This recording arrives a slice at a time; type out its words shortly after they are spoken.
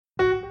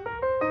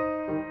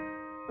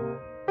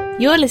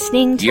You're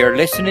listening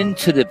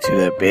to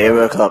the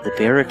Beer O'Clock. The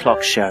Beer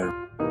O'Clock Show.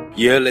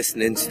 You're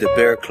listening to the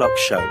Beer O'Clock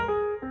Show.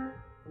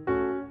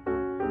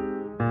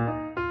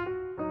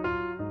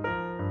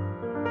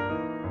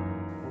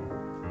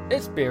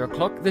 It's Beer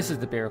O'Clock, this is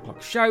the Beer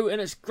O'Clock Show, and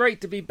it's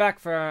great to be back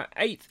for our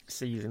 8th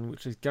season,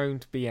 which is going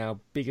to be our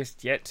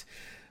biggest yet.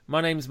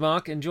 My name's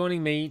Mark, and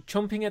joining me,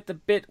 chomping at the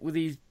bit with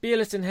his beer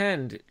list in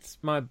hand, it's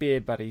my beer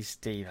buddy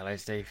Steve. Hello,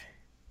 Steve.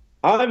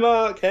 Hi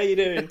Mark, how you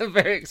doing?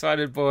 Very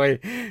excited, boy.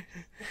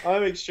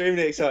 I'm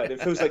extremely excited.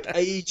 It feels like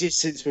ages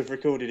since we've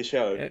recorded a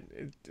show.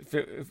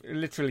 It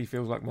literally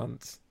feels like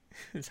months.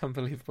 It's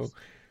unbelievable.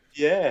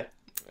 Yeah.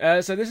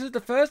 So this is the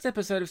first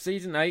episode of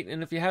season 8,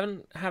 and if you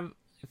haven't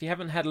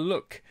had a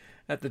look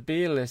at the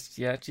beer list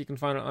yet, you can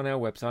find it on our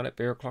website at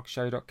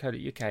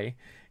beeroclockshow.co.uk.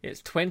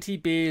 It's 20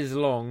 beers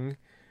long,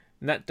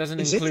 and that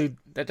doesn't include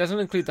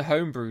the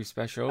homebrew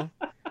special.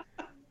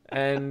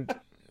 And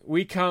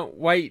we can't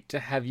wait to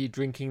have you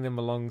drinking them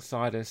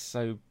alongside us,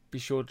 so be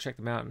sure to check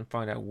them out and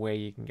find out where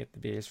you can get the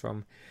beers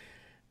from.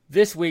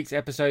 This week's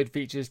episode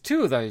features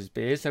 2 of those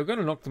beers, so we're going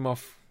to knock them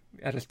off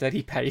at a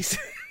steady pace.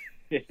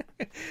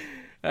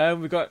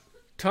 We've got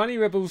Tiny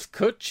Rebels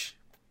Kutch,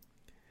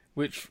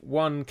 which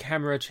won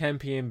CAMRA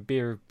Champion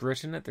Beer of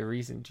Britain at the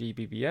recent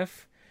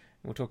GBBF.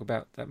 We'll talk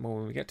about that more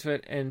when we get to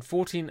it. And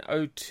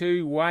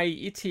 1402 Wai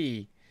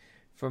Iti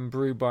from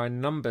Brew by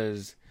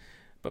Numbers.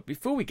 But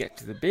before we get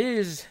to the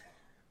beers,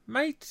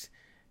 mate,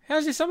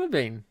 how's your summer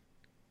been?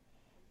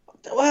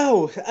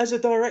 Well, as a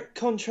direct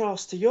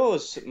contrast to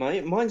yours,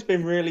 mate, mine's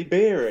been really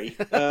beery.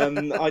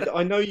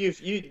 I know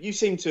you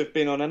seem to have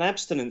been on an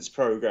abstinence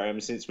program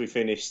since we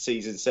finished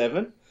season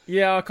 7.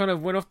 Yeah, I kind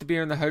of went off the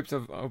beer in the hopes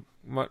of I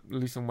might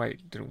lose some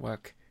weight. It didn't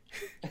work.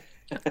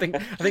 I think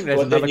there's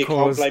well, another then you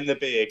cause. Can't blame the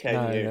beer, can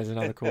no, you? There's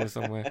another cause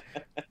somewhere.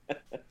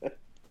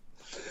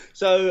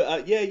 So,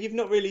 you've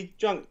not really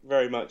drunk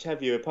very much,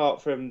 have you?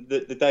 Apart from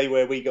the day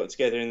where we got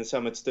together in the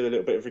summer to do a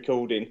little bit of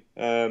recording.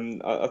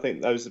 I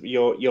think those were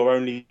your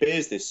only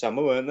beers this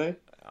summer, weren't they?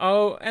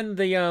 Oh, and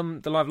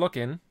the live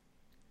lock-in.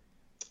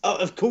 Oh,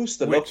 of course,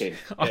 the lock-in.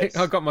 Yes.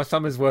 I got my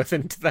summer's worth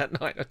into that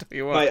night, I tell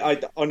you what.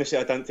 Mate, honestly,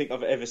 I don't think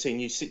I've ever seen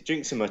you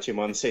drink so much in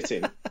one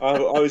sitting. I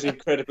was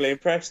incredibly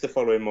impressed the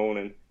following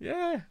morning.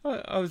 Yeah,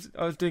 I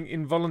was doing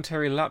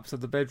involuntary laps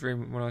of the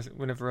bedroom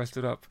whenever I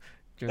stood up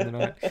during the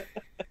night,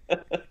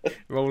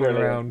 rolling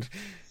around.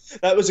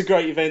 That was a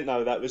great event,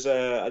 though. That was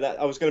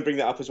I was going to bring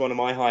that up as one of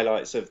my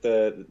highlights of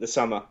the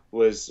summer.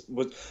 Was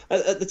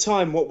at the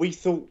time what we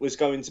thought was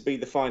going to be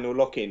the final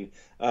lock-in,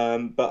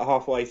 but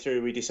halfway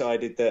through we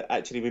decided that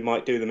actually we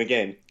might do them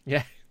again.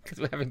 Yeah, because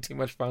we're having too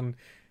much fun.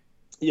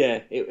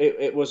 Yeah,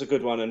 it was a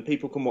good one, and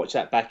people can watch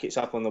that back. It's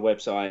up on the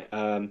website.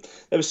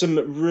 There was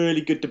some really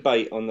good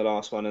debate on the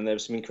last one, and there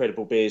was some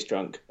incredible beers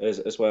drunk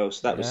as well.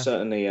 So that was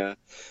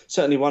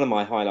certainly one of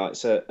my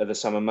highlights of the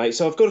summer, mate.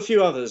 So I've got a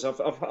few others. I've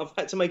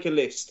had to make a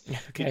list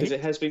because it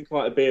has been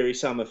quite a beery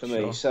summer for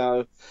me.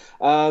 So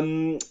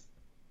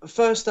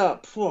first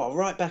up,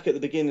 right back at the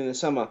beginning of the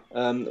summer,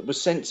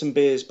 was sent some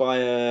beers by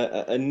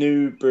a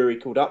new brewery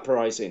called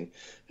Uprising,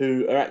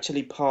 who are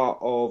actually part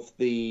of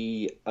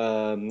the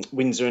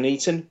Windsor and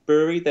Eton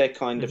brewery. They're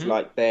kind of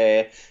like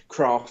their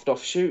craft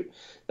offshoot.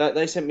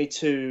 They sent me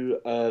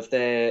 2 of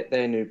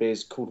their new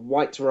beers called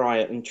White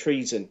Riot and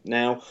Treason.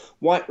 Now,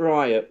 White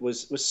Riot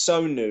was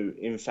so new,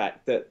 in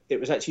fact, that it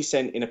was actually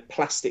sent in a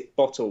plastic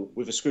bottle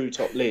with a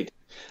screw-top lid.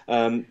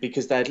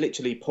 Because they had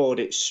literally poured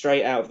it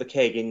straight out of the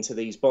keg into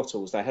these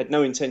bottles. They had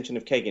no intention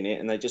of kegging it,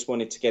 and they just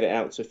wanted to get it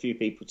out to a few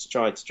people to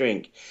try to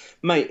drink.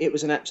 Mate, it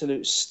was an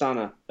absolute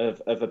stunner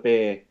of a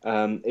beer.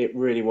 It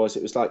really was.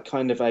 It was like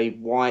kind of a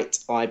white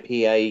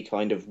IPA,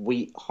 kind of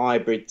wheat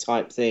hybrid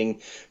type thing,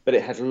 but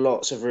it had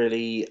lots of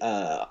really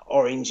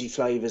orangey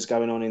flavours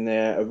going on in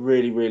there. A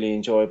really, really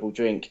enjoyable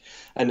drink.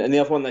 And the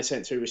other one they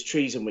sent through was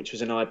Treason, which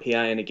was an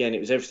IPA, and again,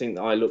 it was everything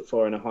that I look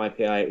for in a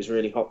IPA. It was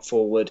really hop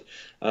forward,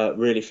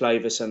 really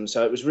flavoursome.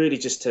 So it was really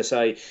just to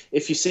say,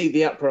 if you see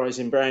the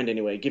Uprising brand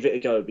anyway, give it a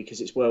go because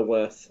it's well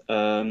worth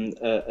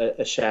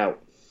a shout.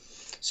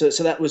 So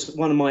that was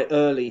one of my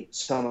early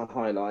summer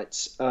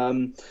highlights.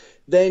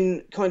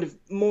 Then kind of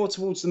more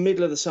towards the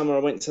middle of the summer, I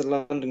went to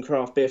the London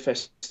Craft Beer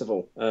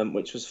Festival,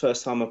 which was the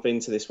first time I've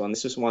been to this one.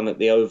 This was one at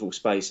the Oval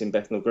Space in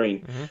Bethnal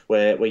Green,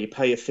 where you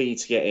pay a fee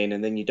to get in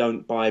and then you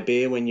don't buy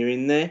beer when you're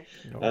in there.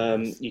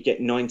 You get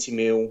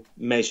 90ml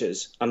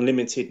measures,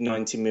 unlimited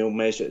 90ml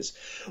measures,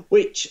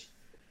 which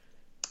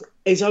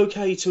is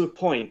okay to a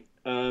point,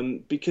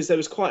 because there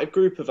was quite a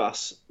group of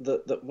us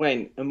that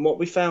went, and what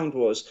we found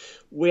was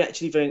we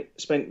actually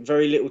spent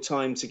very little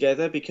time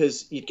together,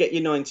 because you'd get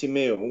your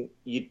 90ml,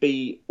 you'd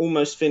be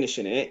almost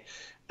finishing it,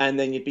 and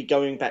then you'd be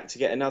going back to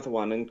get another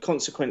one, and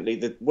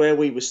consequently where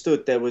we were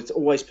stood, there was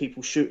always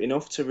people shooting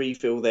off to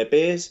refill their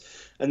beers,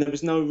 and there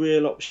was no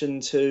real option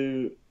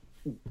to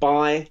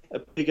buy a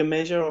bigger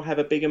measure or have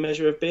a bigger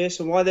measure of beer.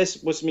 So why there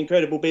was some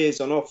incredible beers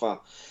on offer,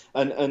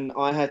 and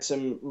I had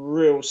some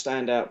real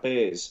standout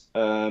beers.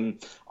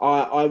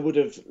 I would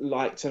have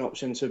liked an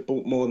option to have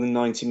bought more than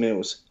 90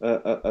 mils.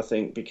 I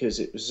think because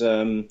it was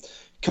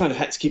kind of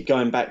had to keep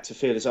going back to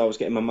feel as I was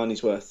getting my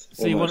money's worth.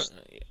 So you want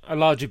a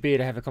larger beer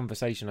to have a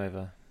conversation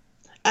over?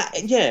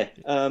 Yeah,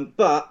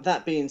 but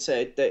that being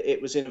said, that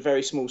it was in a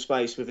very small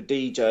space with a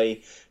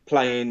DJ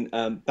playing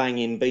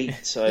banging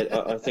beats.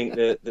 I think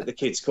that the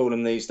kids call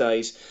them these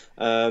days.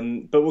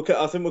 But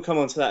I think we'll come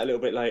on to that a little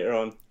bit later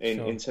on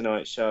in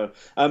tonight's show.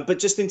 But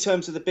just in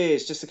terms of the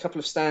beers, just a couple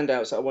of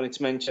standouts that I wanted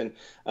to mention: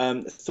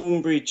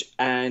 Thornbridge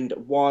and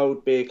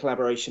Wild Beer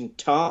collaboration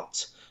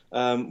Tart,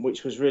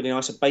 which was really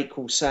nice. A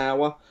Bakewell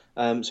sour.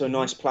 So a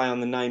nice play on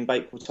the name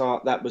Bakewell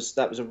Tart. That was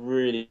a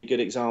really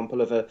good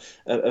example of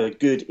a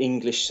good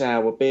English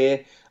sour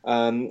beer.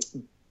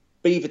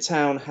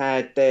 Beavertown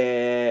had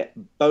their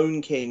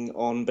Bone King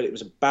on, but it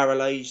was a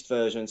barrel-aged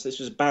version. So this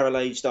was a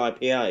barrel-aged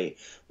IPA,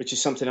 which is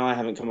something I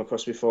haven't come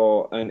across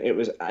before, and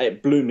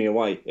it blew me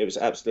away. It was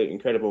absolutely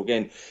incredible.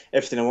 Again,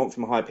 everything I want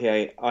from an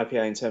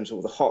IPA in terms of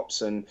all the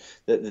hops and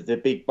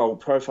the big bold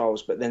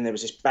profiles, but then there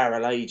was this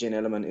barrel-aging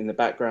element in the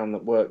background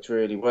that worked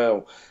really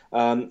well.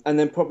 And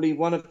then probably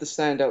one of the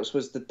standouts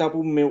was the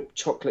double milk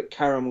chocolate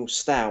caramel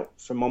stout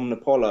from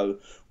Omnipollo,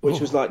 which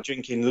was like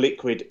drinking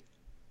liquid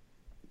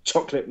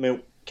chocolate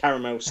milk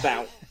caramel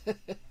stout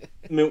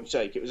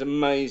milkshake. It was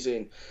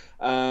amazing.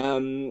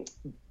 And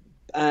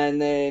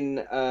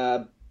then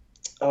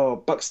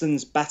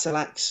Buxton's Battle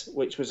Axe,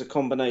 which was a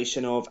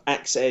combination of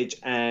Axe Edge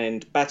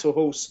and Battle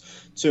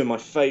Horse, two of my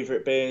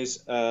favourite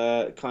beers,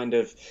 kind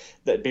of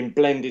that had been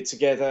blended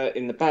together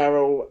in the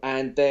barrel.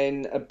 And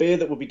then a beer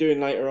that we'll be doing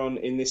later on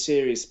in this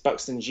series,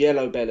 Buxton's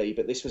Yellow Belly,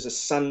 but this was a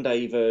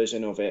Sunday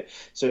version of it.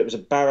 So it was a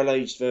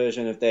barrel-aged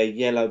version of their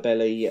Yellow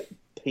Belly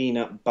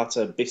peanut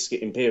butter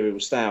biscuit imperial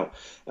stout,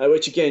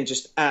 which again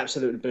just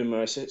absolutely blew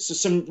my eyes. So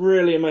some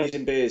really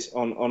amazing beers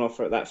on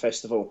offer at that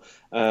festival,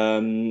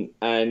 and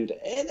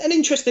an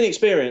interesting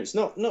experience.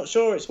 Not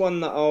sure it's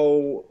one that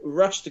I'll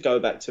rush to go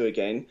back to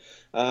again,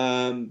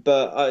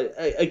 but I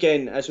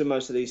again, as with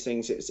most of these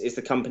things, it's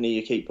the company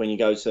you keep when you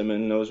go to them,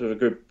 and I was with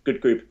a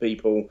good group of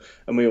people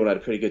and we all had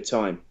a pretty good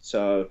time.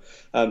 So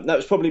that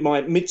was probably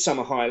my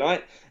midsummer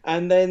highlight.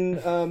 And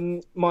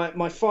then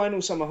my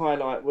final summer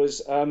highlight was,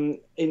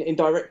 in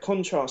direct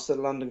contrast to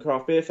the London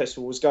Craft Beer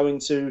Festival, was going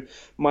to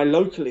my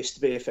localist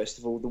beer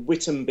festival, the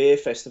Whittam Beer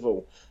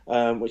Festival,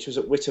 which was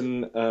at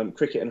Whittam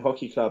Cricket and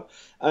Hockey Club.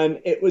 And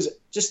it was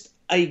just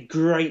a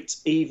great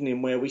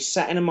evening where we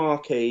sat in a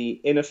marquee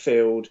in a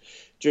field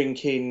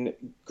drinking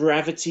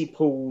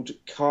gravity-pulled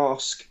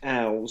cask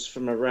ales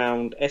from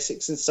around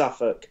Essex and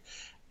Suffolk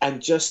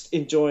and just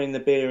enjoying the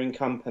beer and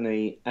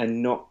company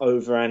and not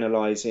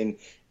over-analysing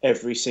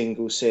every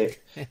single sip.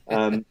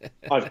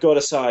 I've got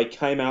to say, I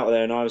came out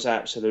there and I was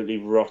absolutely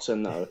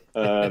rotten though.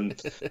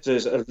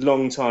 There's a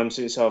long time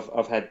since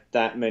I've had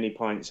that many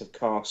pints of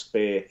cask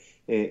beer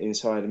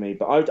inside of me,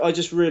 but I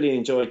just really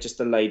enjoyed just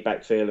the laid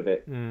back feel of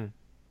it.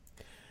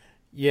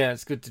 Yeah,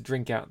 it's good to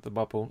drink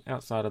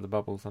outside of the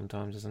bubble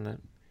sometimes, isn't it?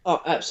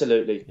 Oh,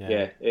 absolutely.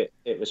 Yeah,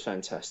 it was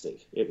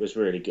fantastic. It was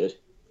really good.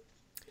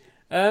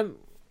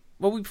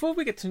 Well, before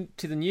we get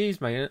to the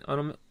news, mate,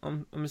 and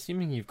I'm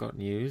assuming you've got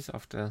news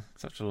after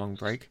such a long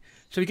break.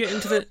 Shall we get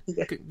into the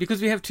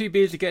because we have two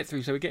beers to get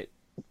through, so we get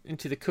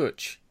into the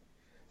Kutch.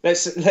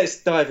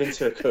 Let's dive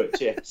into a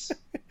Kutch, yes.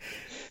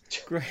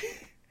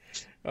 Great.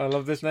 I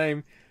love this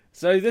name.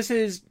 So this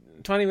is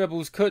Tiny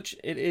Rebels Kutch.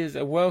 It is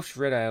a Welsh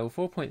red ale,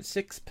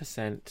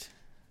 4.6%.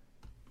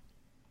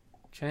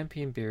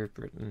 Champion beer of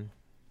Britain.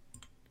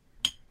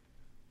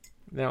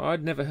 Now,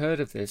 I'd never heard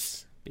of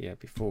this beer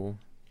before.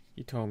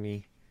 You told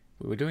me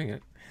we were doing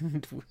it,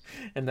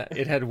 and that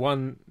it had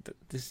won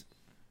this,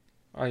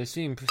 I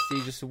assume,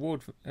 prestigious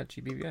award at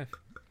GBBF.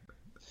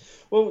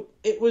 Well,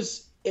 it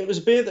was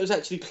a beer that was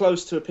actually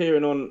close to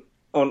appearing on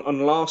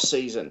last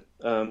season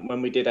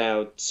when we did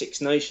our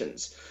Six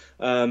Nations.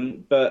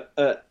 But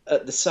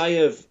at the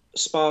say of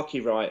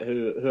Sparky Wright,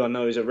 who I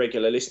know is a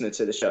regular listener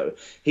to the show,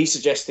 he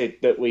suggested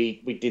that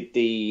we did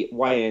the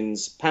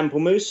weigh-ins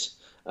Pamplemousse.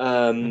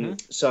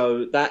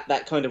 So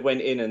that kind of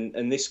went in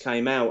and this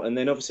came out, and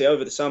then obviously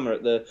over the summer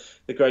at the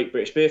Great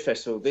British Beer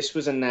Festival, this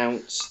was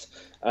announced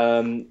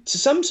to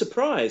some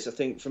surprise, I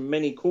think, from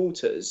many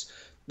quarters,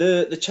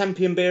 the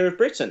champion beer of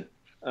Britain.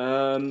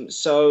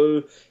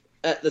 So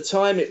at the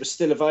time it was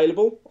still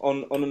available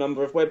on a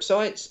number of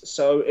websites,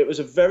 so it was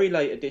a very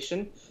late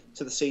addition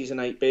to the season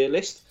 8 beer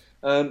list,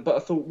 but I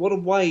thought, what a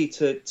way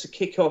to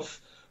kick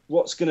off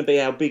what's going to be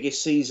our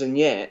biggest season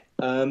yet,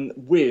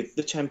 with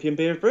the champion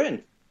beer of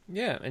Britain.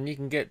 Yeah, and you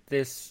can get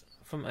this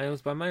from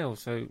Ales by Mail,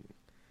 so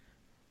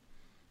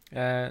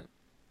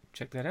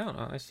check that out.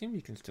 I assume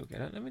you can still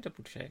get it. Let me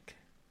double check.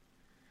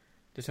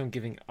 Just so I'm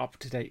giving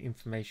up-to-date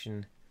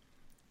information.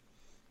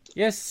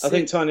 Yes. I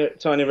think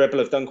Tiny Rebel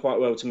have done quite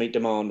well to meet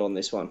demand on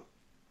this one.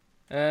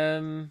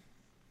 It's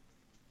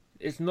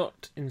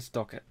not in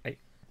stock at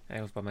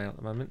Ales by Mail at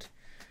the moment,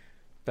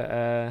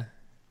 but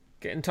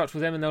get in touch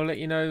with them and they'll let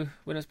you know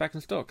when it's back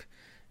in stock.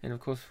 And of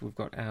course, we've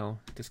got our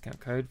discount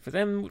code for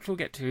them, which we'll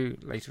get to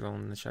later on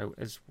in the show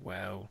as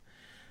well.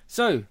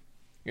 So,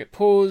 it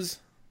pours.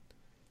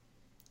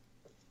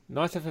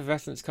 Nice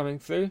effervescence coming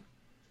through.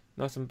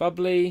 Nice and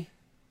bubbly.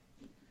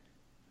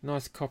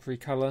 Nice coppery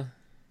colour.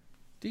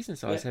 Decent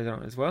size head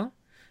on it as well.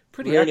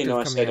 Pretty really active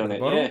nice coming head out on of the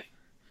it. bottle.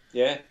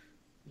 Yeah.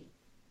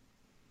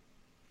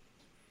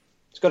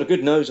 It's got a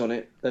good nose on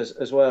it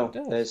as well.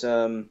 There's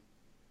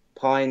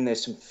pine.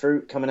 There's some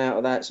fruit coming out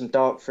of that. Some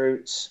dark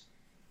fruits.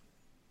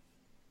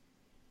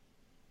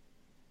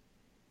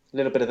 A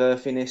little bit of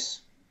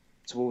earthiness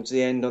towards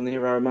the end on the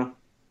aroma.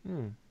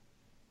 I'm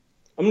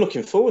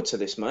looking forward to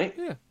this, mate.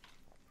 Yeah.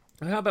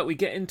 Well, how about we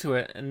get into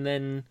it and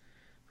then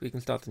we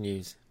can start the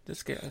news?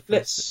 Let's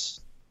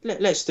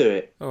do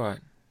it. All right.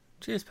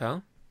 Cheers,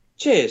 pal.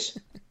 Cheers.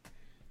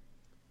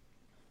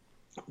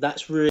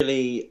 That's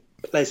really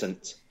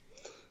pleasant.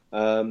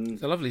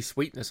 There's a lovely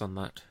sweetness on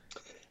that.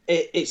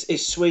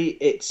 It's sweet.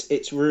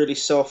 It's really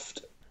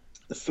soft.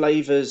 The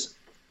flavours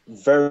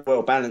very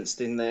well balanced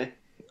in there.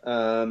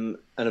 And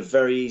a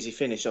very easy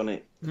finish on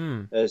it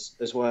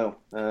as well.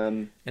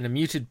 And a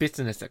muted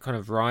bitterness that kind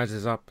of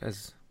rises up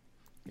as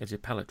your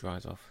palate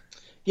dries off.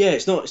 Yeah,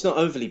 it's not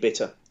overly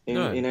bitter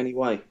in any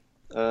way.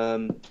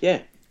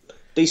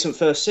 Decent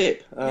first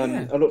sip.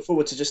 I look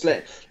forward to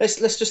let's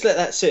just let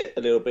that sit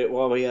a little bit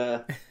while we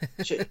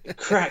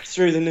crack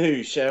through the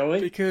news, shall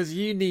we? Because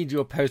you need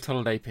your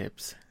post-holiday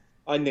pips.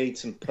 I need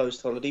some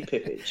post-holiday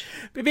pippage.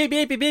 Beep beep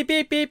beep beep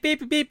beep beep beep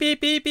beep beep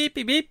beep beep beep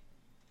beep beep.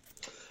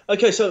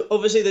 Okay, so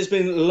obviously there's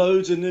been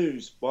loads of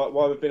news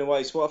while we've been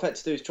away. So what I've had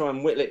to do is try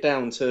and whittle it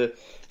down to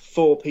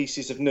 4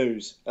 pieces of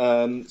news.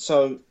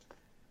 So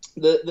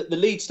the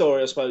lead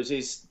story, I suppose,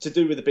 is to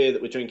do with the beer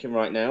that we're drinking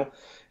right now,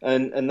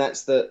 and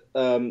that's that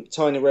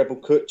Tiny Rebel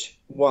Kutch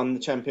won the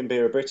Champion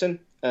Beer of Britain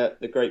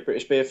at the Great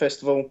British Beer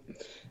Festival,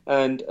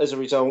 and as a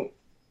result,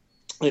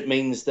 it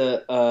means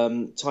that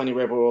Tiny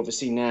Rebel are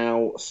obviously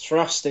now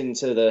thrust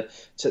into the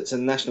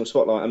national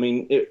spotlight. I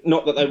mean,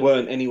 not that they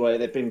weren't anyway.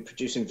 They've been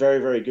producing very,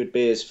 very good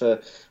beers for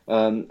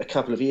a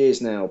couple of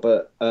years now.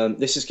 But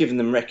this has given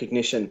them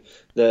recognition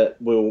that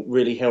will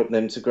really help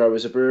them to grow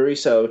as a brewery.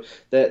 So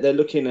they're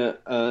looking at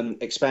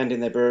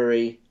expanding their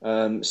brewery,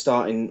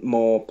 starting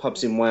more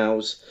pubs in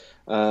Wales.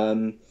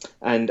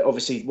 And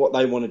obviously what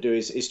they want to do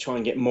is try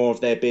and get more of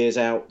their beers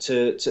out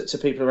to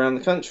people around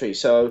the country.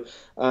 So,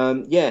 I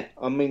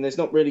mean, there's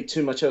not really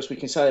too much else we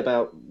can say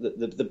about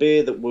the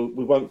beer that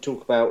we won't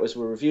talk about as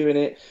we're reviewing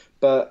it.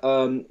 But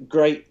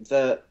great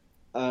that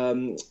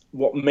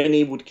what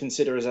many would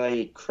consider as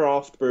a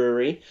craft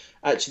brewery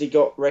actually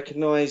got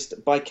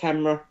recognised by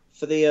CAMRA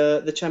for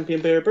the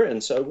Champion Beer of Britain.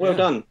 So well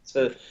done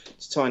to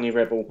Tiny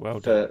Rebel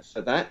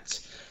for that.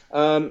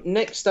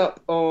 Next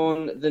up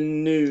on the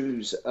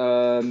news,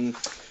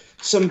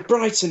 some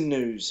Brighton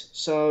news.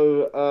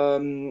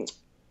 So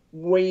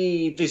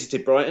we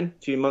visited Brighton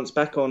a few months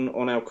back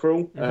on our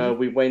crawl.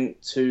 We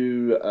went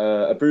to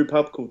a brew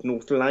pub called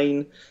North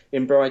Lane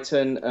in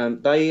Brighton.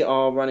 They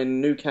are running a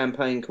new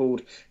campaign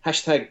called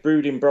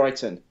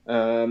 #BrewedInBrighton.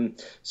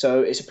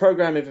 So it's a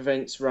programme of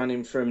events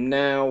running from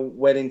now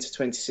well into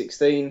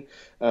 2016,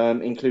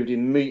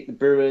 including Meet the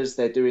Brewers.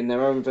 They're doing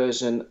their own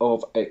version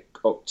of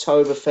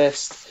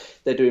Oktoberfest.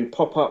 They're doing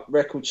pop-up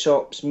record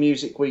shops,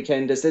 music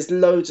weekenders. There's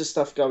loads of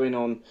stuff going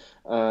on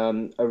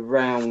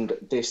around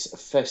this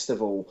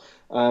festival.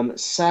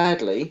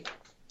 Sadly,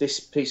 this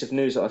piece of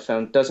news that I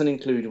found doesn't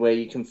include where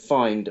you can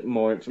find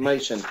more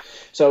information.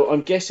 So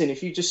I'm guessing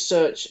if you just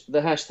search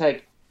the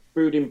hashtag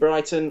Brewed in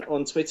Brighton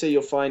on Twitter,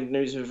 you'll find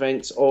news of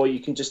events, or you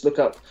can just look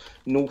up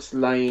North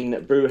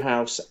Lane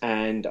Brewhouse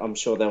and I'm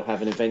sure they'll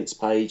have an events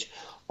page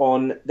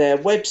on their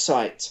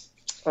website.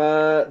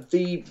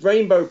 The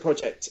Rainbow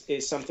Project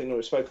is something that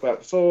we spoke about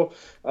before.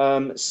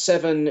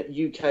 7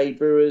 UK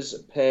brewers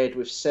paired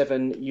with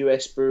 7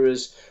 US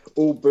brewers,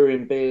 all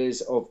brewing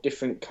beers of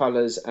different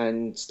colours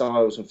and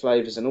styles and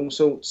flavours and all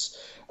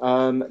sorts.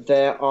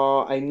 There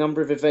are a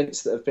number of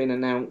events that have been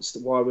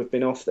announced while we've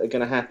been off that are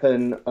going to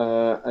happen,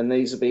 and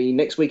these will be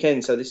next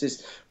weekend. So this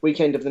is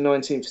weekend of the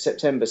 19th of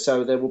September.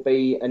 So there will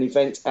be an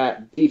event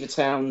at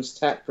Beavertown's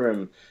Tap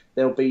Room.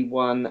 There'll be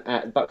one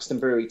at Buxton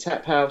Brewery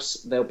Tap House.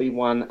 There'll be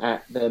one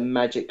at the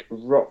Magic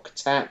Rock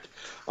Tap.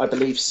 I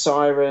believe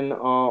Siren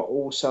are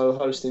also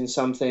hosting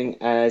something,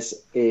 as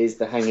is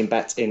the Hanging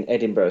Bat in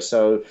Edinburgh.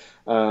 So,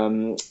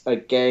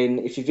 again,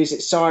 if you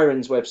visit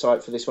Siren's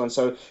website for this one,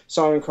 so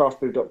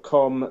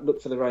sirencraftbrew.com,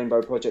 look for the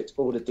Rainbow Project,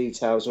 all the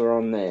details are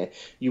on there.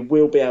 You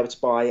will be able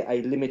to buy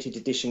a limited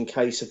edition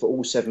case of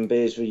all 7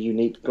 beers with a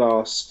unique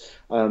glass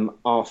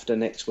after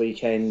next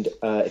weekend.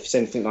 If it's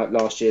anything like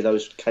last year,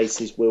 those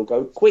cases will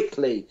go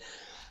quickly.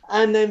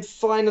 And then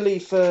finally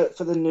for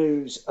the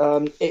news,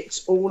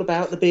 it's all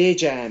about the beer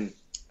jam.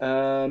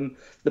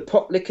 The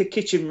Pot Liquor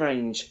Kitchen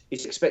range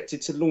is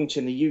expected to launch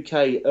in the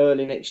UK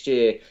early next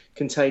year,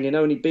 containing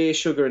only beer,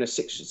 sugar and a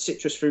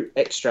citrus fruit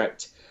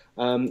extract.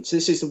 So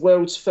this is the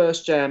world's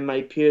first jam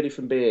made purely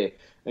from beer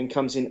and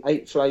comes in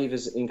 8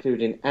 flavours,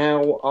 including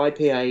Ale,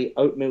 IPA,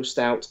 Oatmeal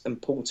Stout and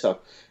Porter.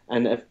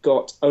 and have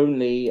got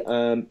only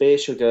beer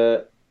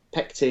sugar,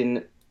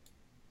 pectin,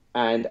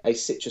 and a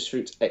citrus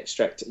fruit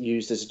extract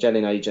used as a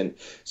gelling agent.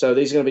 So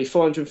these are going to be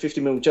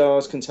 450ml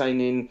jars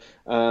containing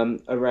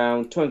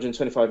around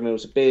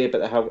 225ml of beer,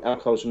 but the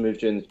alcohol is removed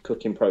during the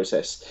cooking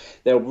process.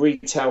 They'll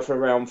retail for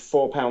around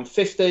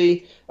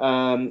 £4.50,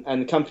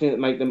 and the company that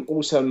make them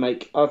also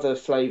make other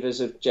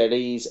flavours of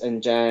jellies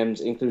and jams,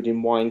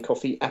 including wine,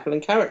 coffee, apple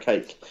and carrot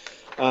cake.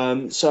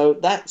 So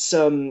that's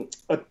a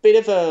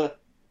bit of a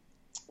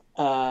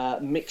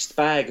mixed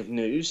bag of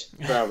news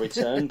for our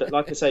return, but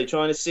like I say,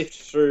 trying to sift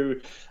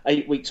through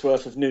 8 weeks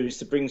worth of news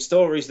to bring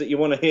stories that you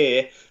want to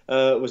hear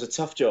was a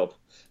tough job.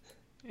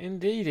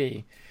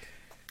 Indeedy.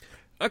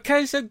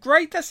 Okay, so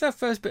great. That's our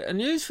first bit of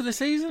news for the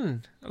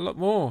season. A lot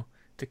more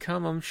to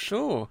come, I'm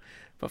sure.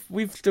 But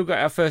we've still got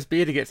our first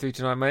beer to get through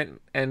tonight, mate,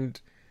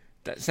 and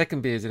that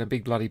second beer's in a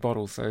big bloody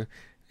bottle, so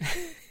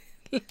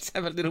let's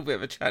have a little bit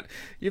of a chat.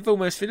 You've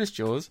almost finished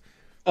yours.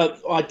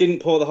 I didn't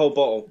pour the whole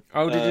bottle.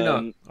 Oh, did you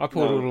not? I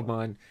poured all of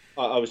mine.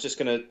 I was just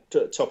going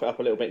to top it up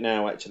a little bit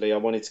now, actually. I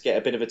wanted to get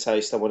a bit of a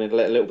taste. I wanted to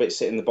let a little bit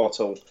sit in the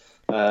bottle.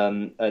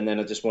 And then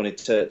I just wanted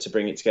to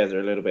bring it together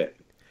a little bit.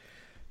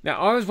 Now,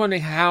 I was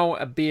wondering how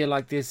a beer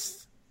like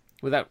this,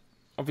 without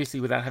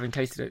having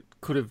tasted it,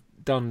 could have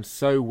done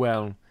so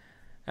well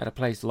at a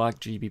place like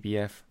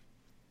GBBF.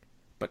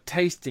 But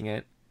tasting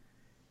it,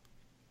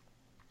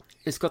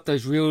 it's got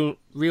those real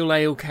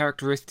ale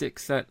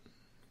characteristics that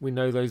we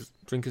know those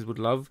drinkers would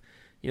love.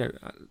 You know,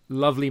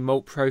 lovely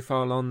malt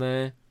profile on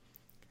there.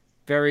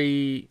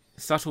 Very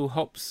subtle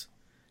hops,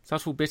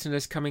 subtle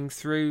bitterness coming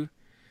through.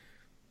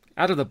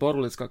 Out of the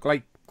bottle, it's got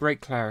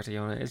great clarity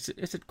on it.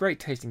 It's a great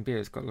tasting beer.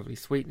 It's got lovely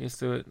sweetness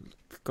to it.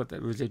 It's got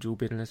that residual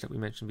bitterness that we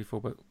mentioned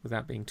before, but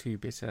without being too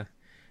bitter.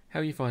 How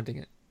are you finding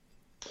it?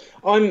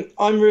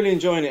 I'm really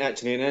enjoying it,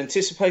 actually. In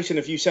anticipation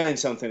of you saying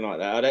something like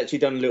that, I'd actually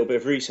done a little bit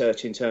of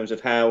research in terms of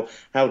how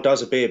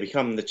does a beer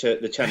become the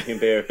champion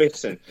beer of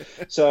Bitterton.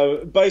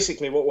 So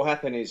basically what will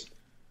happen is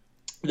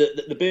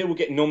the beer will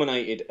get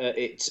nominated at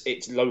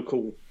its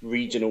local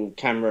regional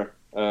camera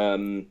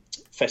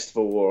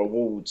festival or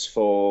awards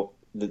for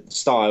the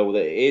style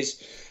that it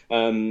is.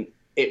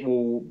 It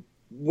will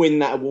win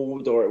that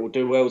award, or it will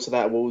do well to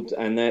that award,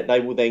 and they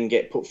will then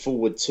get put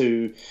forward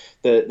to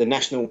the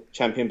National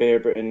Champion Beer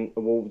of Britain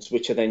Awards,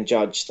 which are then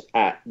judged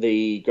at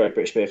the Great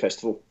British Beer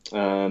Festival,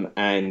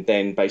 and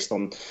then based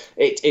on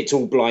it's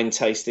all blind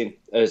tasting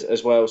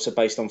as well, so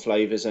based on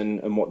flavours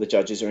and what the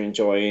judges are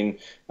enjoying,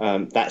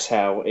 that's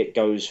how it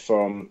goes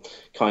from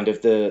kind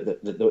of the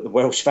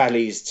Welsh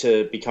Valleys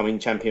to becoming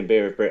Champion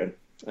Beer of Britain.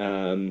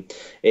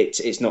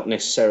 It's not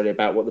necessarily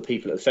about what the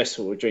people at the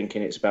festival were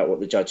drinking, it's about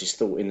what the judges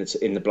thought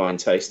in the blind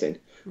tasting.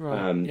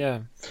 Right. Yeah.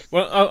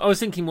 Well, I was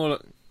thinking more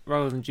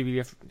rather than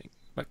GBF,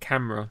 like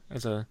camera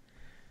as a,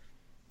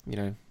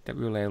 that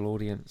real ale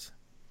audience.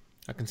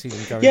 I can see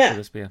them going for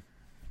this beer.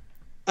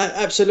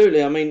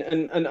 Absolutely. I mean,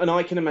 and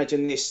I can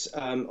imagine this.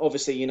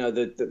 Obviously,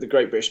 the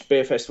Great British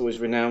Beer Festival is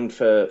renowned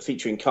for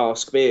featuring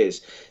cask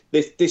beers.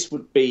 This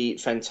would be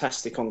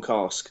fantastic on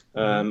cask.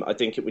 I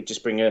think it would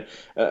just bring a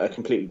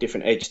completely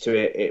different edge to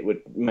it. It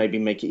would maybe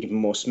make it even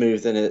more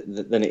smooth than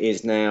it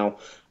is now.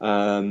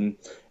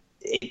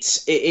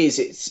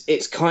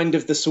 It's kind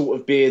of the sort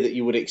of beer that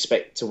you would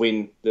expect to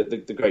win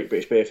the Great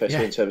British Beer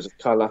Festival in terms of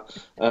colour,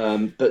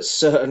 but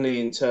certainly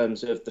in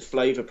terms of the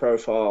flavour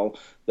profile,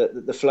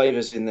 the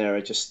flavours in there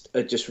are just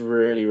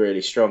really,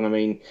 really strong. I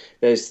mean,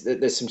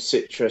 there's some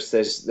citrus,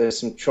 there's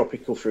some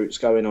tropical fruits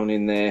going on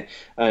in there,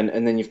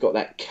 and then you've got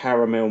that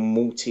caramel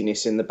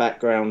maltiness in the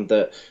background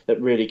that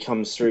really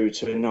comes through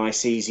to a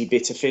nice, easy,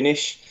 bitter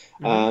finish.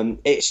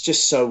 It's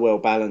just so well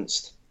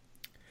balanced.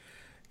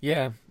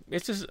 Yeah,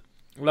 it's just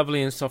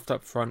lovely and soft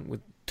up front with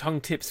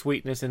tongue tip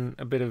sweetness and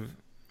a bit of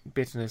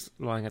bitterness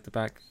lying at the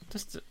back.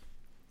 Just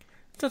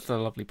a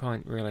lovely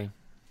pint, really.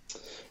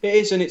 It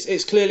is, and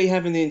it's clearly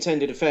having the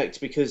intended effect,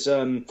 because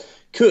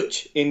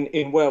cwtch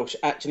in Welsh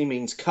actually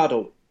means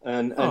cuddle,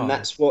 and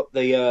that's what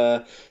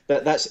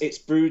that's it's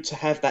brewed to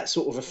have that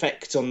sort of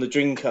effect on the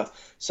drinker.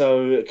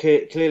 So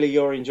clearly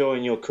you're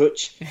enjoying your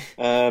cwtch,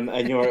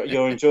 and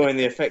you're enjoying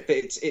the effect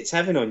that it's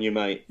having on you,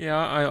 mate. Yeah,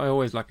 I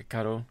always like a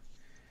cuddle.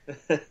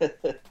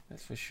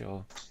 That's for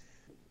sure.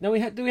 Now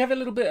do we have a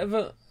little bit of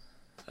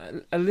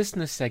a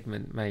listener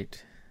segment,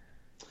 mate?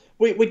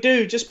 We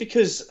do, just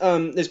because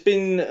there's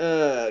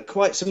been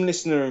quite some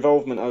listener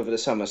involvement over the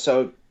summer.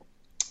 So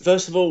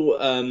first of all,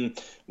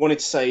 wanted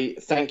to say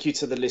thank you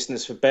to the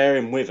listeners for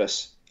bearing with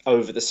us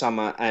over the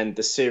summer and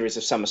the series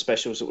of summer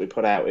specials that we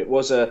put out. It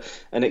was an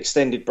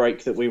extended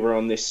break that we were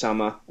on this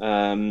summer,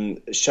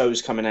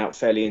 shows coming out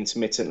fairly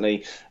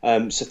intermittently,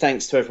 so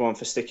thanks to everyone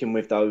for sticking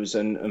with those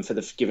and for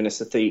giving us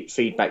the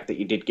feedback that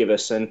you did give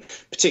us, and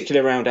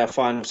particularly around our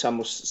final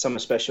summer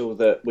special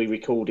that we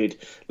recorded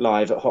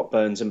live at Hot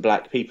Burns and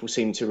Black. People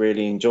seem to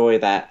really enjoy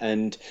that,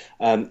 and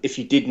if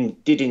you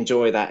did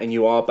enjoy that and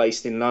you are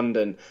based in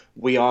London,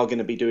 we are going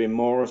to be doing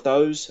more of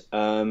those,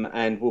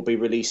 and we'll be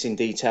releasing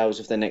details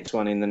of the next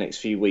one in the next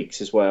few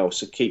weeks as well,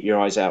 so keep your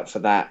eyes out for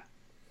that.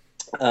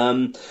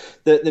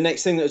 The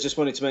next thing that I just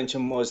wanted to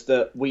mention was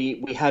that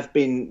we have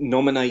been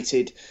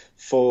nominated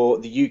for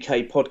the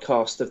UK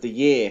Podcast of the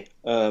Year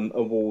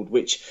award,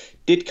 which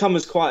did come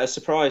as quite a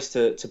surprise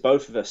to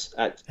both of us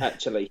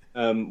actually,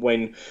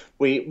 when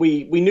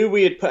we knew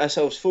we had put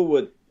ourselves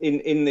forward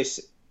in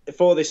this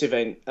for this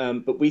event,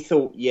 but we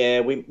thought,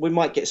 we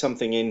might get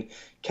something in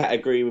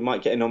category, we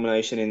might get a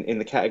nomination in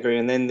the category,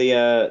 and then the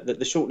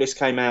shortlist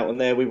came out, and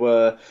there we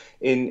were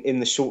in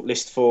the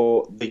shortlist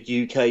for the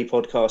UK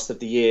Podcast of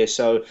the Year.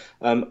 So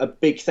a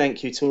big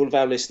thank you to all of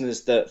our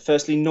listeners that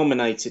firstly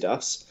nominated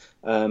us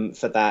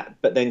for that,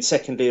 but then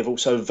secondly have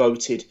also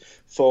voted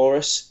for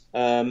us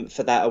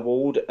for that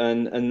award,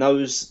 and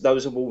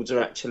those awards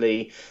are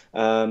actually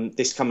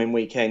this coming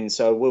weekend.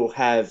 So we'll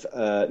have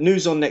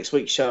news on next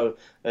week's show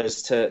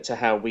as to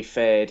how we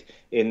fared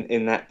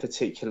in that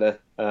particular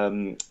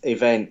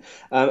event.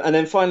 And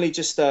then finally,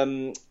 just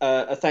a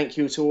thank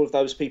you to all of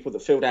those people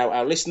that filled out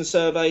our listener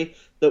survey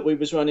that we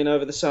was running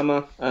over the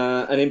summer,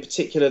 and in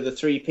particular the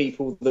 3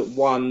 people that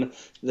won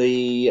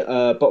the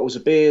bottles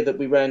of beer that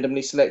we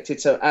randomly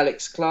selected. So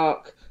Alex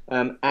Clark,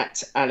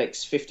 at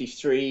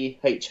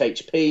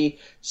Alex53HHP,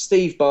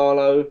 Steve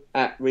Barlow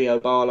at Rio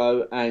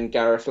Barlow, and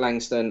Gareth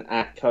Langston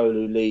at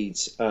Kolu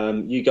Leeds.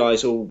 You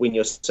guys all win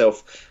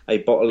yourself a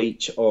bottle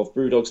each of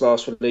Brewdog's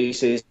last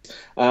releases.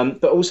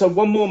 But also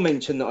one more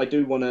mention that I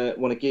do want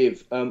to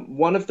give.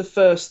 One of the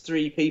first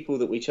 3 people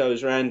that we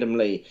chose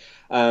randomly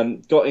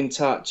got in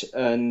touch,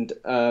 and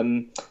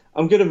I'm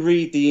going to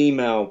read the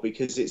email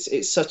because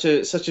it's such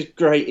a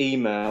great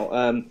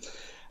email.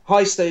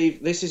 Hi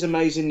Steve, this is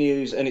amazing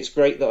news and it's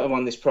great that I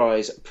won this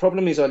prize.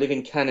 Problem is I live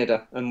in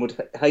Canada and would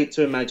hate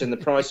to imagine the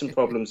price and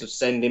problems of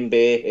sending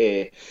beer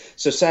here.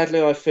 So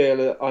sadly I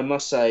feel I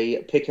must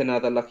say pick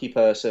another lucky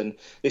person.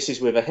 This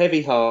is with a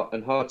heavy heart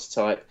and hard to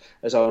type,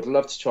 as I would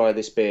love to try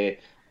this beer.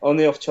 On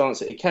the off chance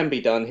that it can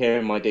be done, here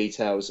are my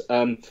details.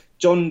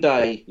 John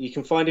Day, you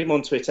can find him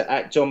on Twitter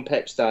at John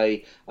Peps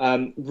Day.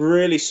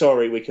 Really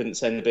sorry we couldn't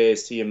send the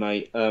beers to you,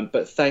 mate.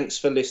 But thanks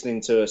for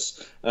listening to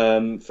us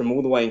from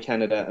all the way in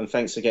Canada, and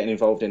thanks for getting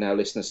involved in our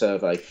listener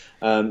survey.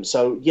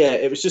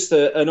 It was just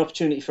an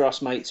opportunity for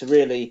us, mate, to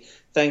really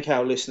thank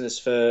our listeners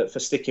for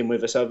sticking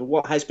with us over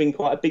what has been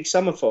quite a big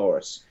summer for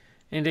us.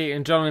 Indeed,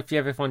 and John, if you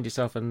ever find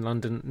yourself in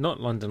London, not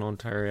London,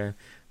 Ontario,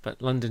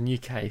 but London,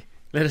 UK,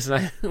 let us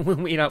know. We'll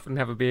meet up and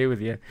have a beer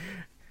with you.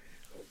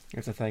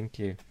 As a thank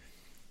you.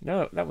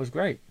 No, that was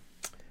great.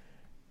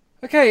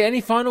 Okay, any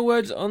final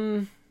words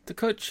on the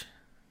Kutch?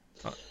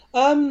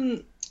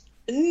 Nothing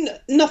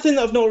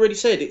that I've not already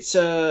said. It's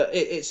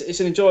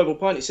an enjoyable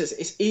pint.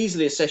 It's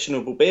easily a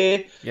sessionable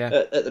beer.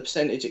 Yeah. At the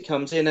percentage it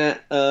comes in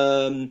at.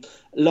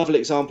 Lovely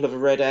example of a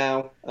red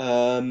ale.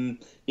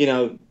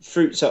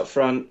 Fruits up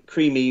front,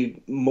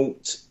 creamy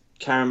malt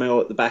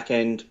caramel at the back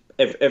end.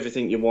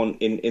 Everything you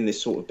want in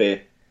this sort of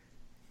beer.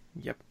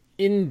 Yep,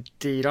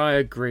 indeed, I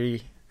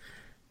agree.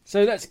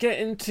 So let's get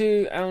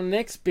into our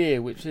next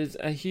beer, which is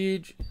a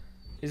huge...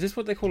 Is this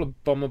what they call a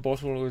bomber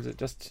bottle, or is it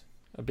just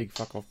a big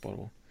fuck-off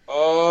bottle?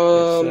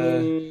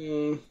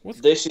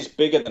 This is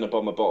bigger than a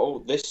bomber bottle.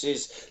 This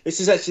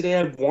is actually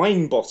a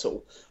wine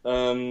bottle.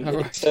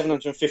 It's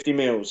 750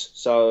 mils.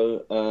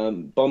 So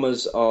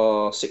bombers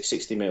are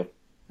 660 mil.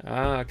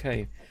 Ah,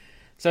 okay.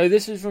 So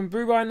this is from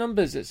Brew by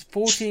Numbers. It's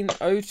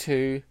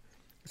 1402.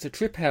 It's a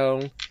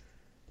Tripel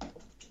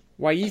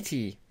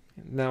Waiti.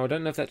 Now I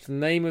don't know if that's the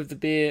name of the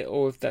beer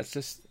or if that's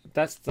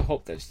the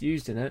hop that's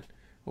used in it,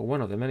 or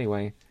one of them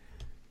anyway.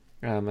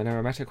 An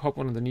aromatic hop,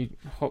 one of the new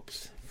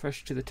hops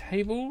fresh to the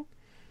table,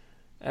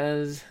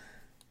 as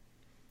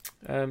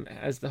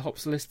the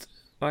hops list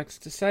likes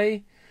to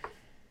say.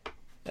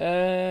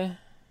 Right,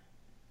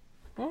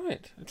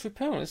 a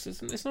Tripel.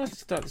 It's nice to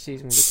start the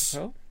season with a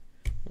Tripel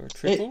or a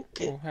triple.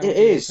 It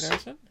is.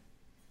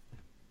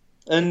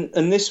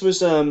 And this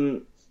was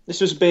a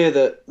beer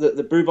that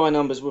the Brew by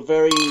Numbers were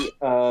very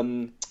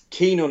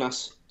keen on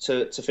us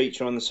to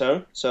feature on the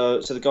show. So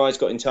the guys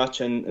got in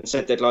touch and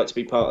said they'd like to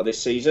be part of this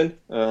season,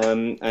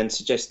 and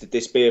suggested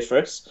this beer for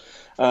us.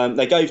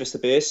 They gave us the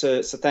beer,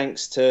 so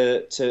thanks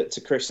to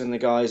Chris and the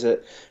guys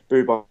at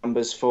Brew by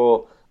Numbers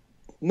for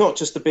not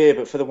just the beer,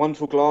 but for the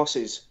wonderful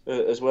glasses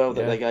as well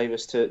that they gave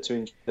us to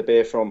enjoy the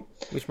beer from.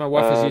 Which my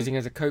wife is using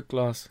as a Coke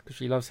glass because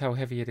she loves how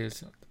heavy it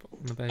is on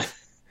the base.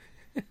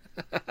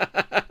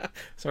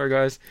 Sorry,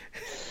 guys.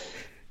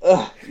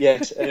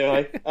 Yes.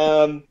 Anyway,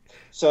 and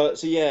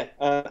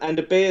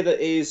a beer that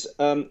is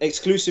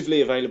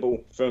exclusively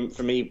available from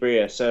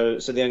Ebria. So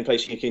the only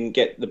place you can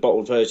get the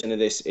bottled version of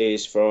this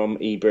is from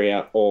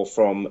Ebria or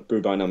from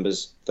Brew by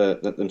Numbers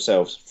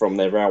themselves from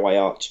their Railway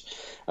Arch.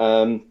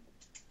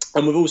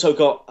 And we've also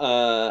got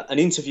an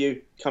interview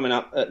coming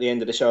up at the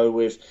end of the show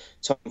with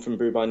Tom from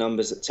Brew by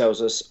Numbers that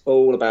tells us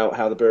all about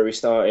how the brewery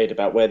started,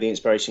 about where the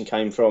inspiration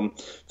came from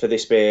for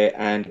this beer,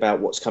 and about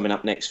what's coming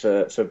up next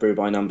for Brew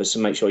by Numbers. So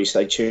make sure you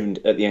stay tuned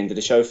at the end of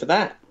the show for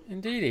that.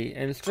 Indeedy.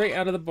 And straight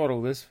out of the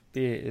bottle, this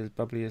beer is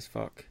bubbly as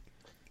fuck.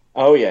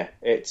 Oh yeah,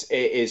 it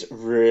is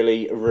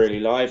really, really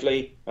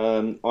lively.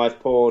 I've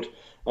poured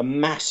a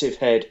massive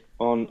head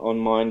on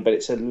mine, but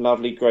it's a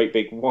lovely, great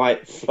big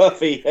white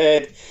fluffy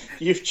head.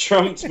 You've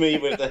trumped me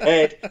with the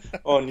head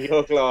on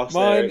your glass.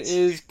 Mine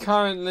is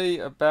currently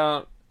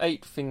about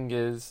 8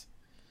 fingers,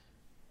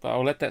 but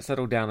I'll let that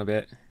settle down a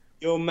bit.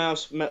 Your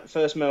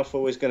first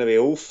mouthful is going to be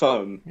all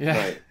foam. Yeah.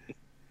 Right.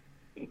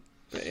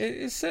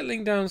 It's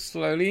settling down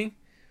slowly.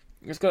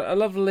 It's got a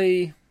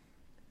lovely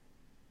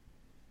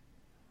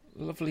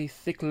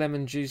thick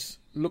lemon juice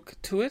look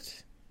to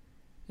it.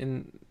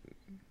 At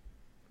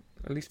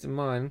least in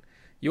mine.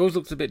 Yours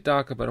looks a bit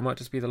darker, but it might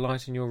just be the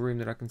light in your room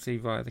that I can see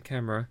via the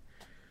camera.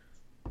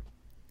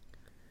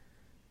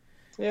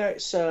 Yeah,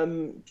 it's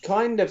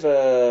kind of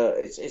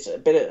it's a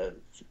bit of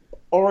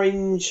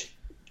orange,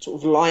 sort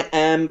of light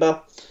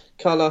amber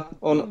colour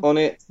on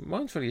it.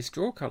 Mine's really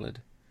straw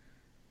coloured.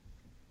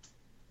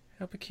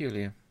 How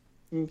peculiar.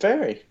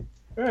 Very.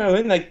 Well,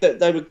 I mean,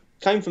 they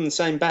came from the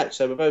same batch.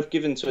 They were both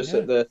given to us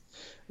at the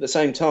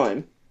same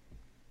time.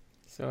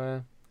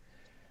 So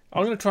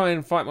I'm going to try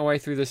and fight my way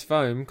through this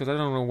foam because I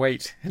don't want to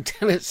wait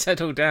until it's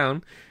settled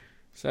down.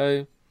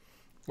 So,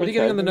 what are you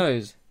getting on the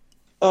nose?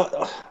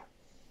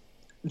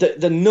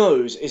 The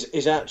nose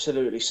is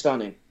absolutely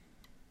stunning.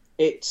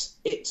 It's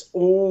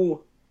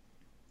all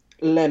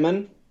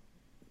lemon.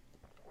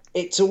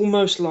 It's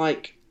almost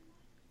like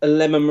a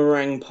lemon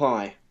meringue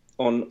pie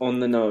on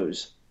the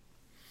nose.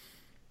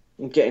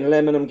 I'm getting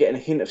lemon. I'm getting a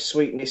hint of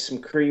sweetness, some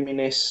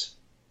creaminess.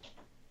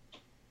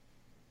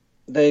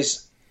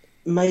 There's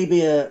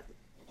maybe a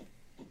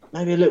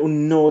little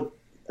nod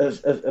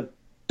of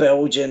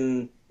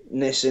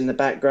Belgian-ness in the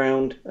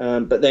background,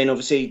 but then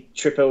obviously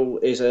Triple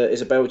is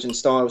a Belgian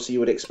style, so you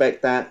would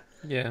expect that.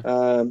 Yeah.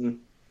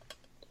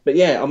 But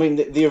yeah, I mean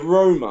the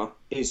aroma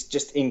is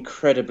just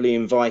incredibly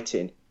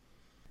inviting.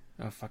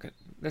 Oh fuck it!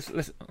 Let's.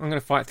 I'm going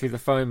to fight through the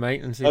foam,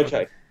 mate, and see.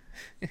 Okay.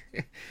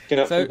 Get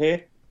up from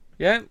here.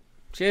 Yeah.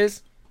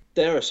 Cheers.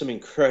 There are some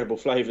incredible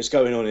flavours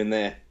going on in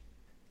there.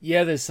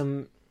 Yeah, there's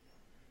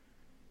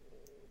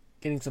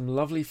getting some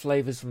lovely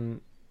flavours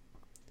from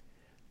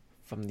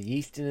the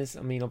yeastiness.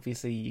 I mean,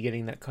 obviously you're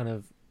getting that kind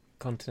of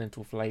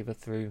continental flavour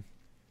through,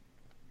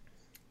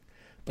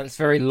 but it's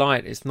very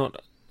light. It's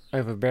not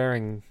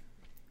overbearing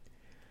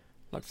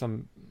like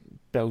some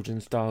Belgian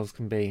styles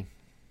can be.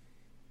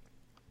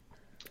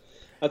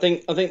 I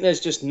think there's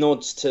just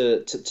nods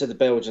to the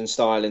Belgian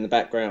style in the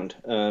background.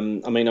 I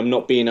mean, I'm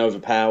not being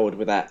overpowered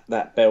with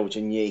that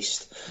Belgian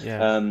yeast.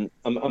 Yeah.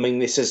 I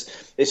mean,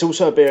 it's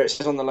also a beer. It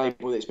says on the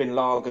label that it's been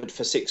lagered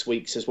for 6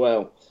 weeks as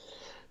well.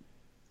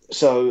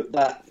 So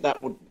that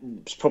would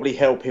probably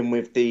help him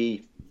with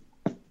the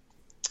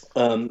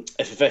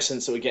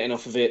effervescence that we're getting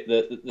off of it,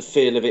 the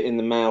feel of it in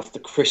the mouth, the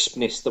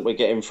crispness that we're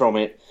getting from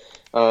it.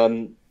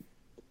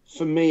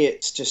 For me,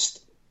 it's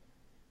just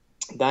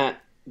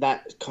that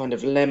kind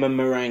of lemon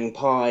meringue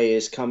pie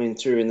is coming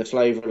through in the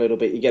flavour a little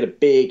bit. You get a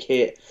big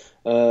hit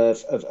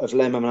of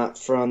lemon up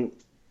front.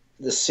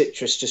 The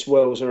citrus just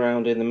whirls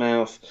around in the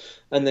mouth,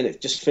 and then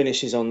it just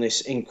finishes on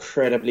this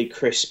incredibly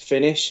crisp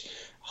finish.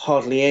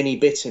 Hardly any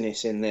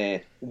bitterness in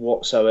there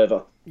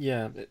whatsoever.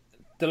 Yeah,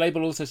 the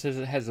label also says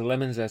it has a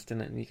lemon zest in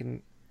it, and you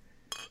can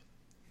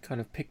kind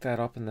of pick that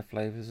up in the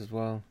flavours as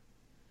well.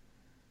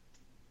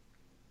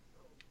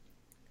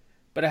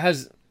 But it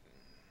has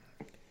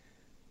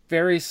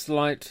very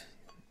slight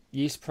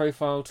yeast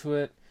profile to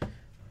it,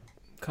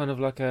 kind of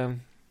like a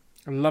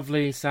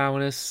lovely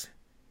sourness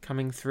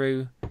coming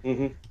through.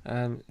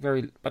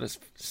 Mm-hmm. But it's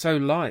so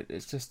light.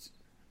 It's just,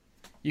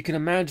 you can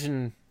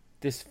imagine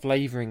this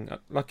flavouring,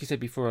 like you said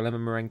before, a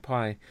lemon meringue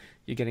pie.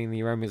 You're getting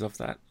the aromas off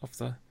the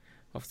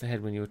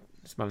head when you were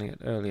smelling it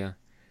earlier.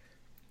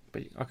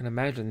 But I can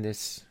imagine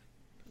this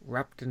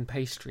wrapped in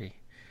pastry.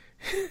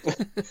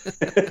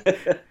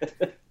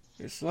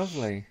 It's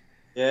lovely.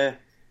 Yeah.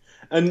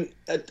 And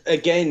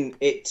again,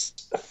 it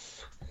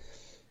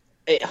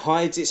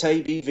hides its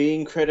ABV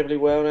incredibly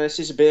well. Now, this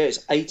is a beer,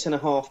 it's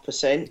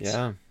 8.5%.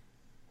 Yeah.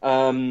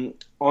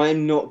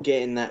 I'm not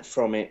getting that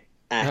from it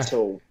at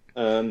all.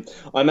 I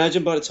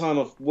imagine by the time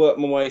I've worked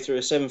my way through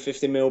a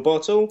 750ml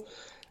bottle,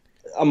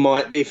 I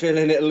might be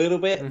feeling it a little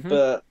bit,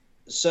 but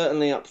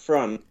certainly up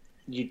front,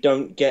 you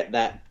don't get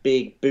that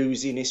big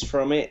booziness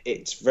from it.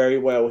 It's very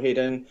well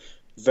hidden,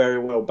 very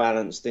well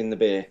balanced in the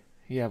beer.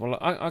 Yeah, well,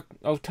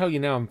 I'll tell you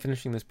now, I'm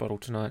finishing this bottle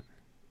tonight.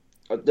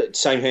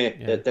 Same here.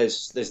 Yeah.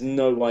 There's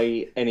no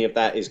way any of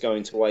that is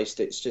going to waste.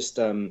 It's just,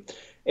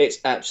 it's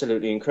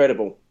absolutely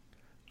incredible.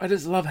 I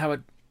just love how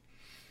it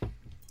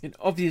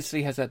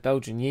obviously has that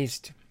Belgian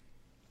yeast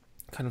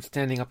kind of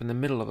standing up in the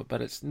middle of it,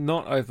 but it's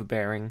not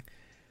overbearing.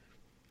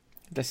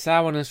 The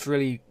sourness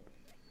really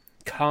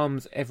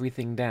calms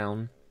everything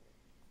down.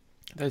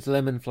 Those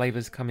lemon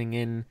flavours coming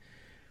in.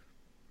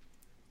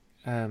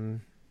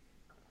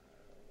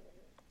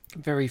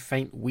 Very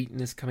faint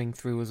wheatness coming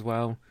through as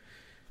well.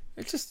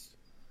 It's just,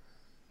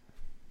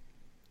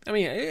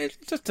 it's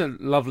just a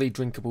lovely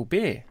drinkable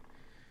beer.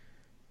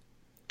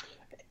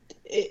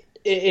 It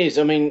is.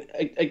 I mean,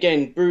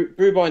 again,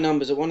 Brew by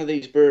Numbers are one of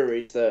these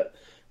breweries that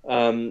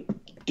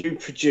do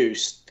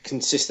produce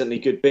consistently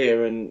good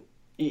beer, and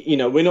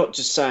we're not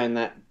just saying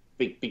that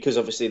because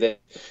obviously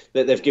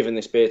they've given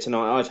this beer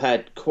tonight. I've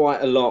had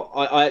quite a lot.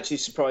 I actually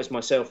surprised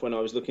myself when I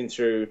was looking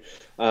through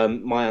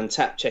my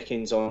Untapped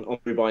check-ins on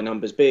Brew by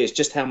Numbers beers,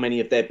 just how many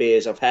of their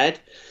beers I've had.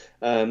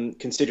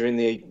 Considering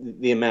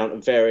the amount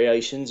of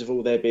variations of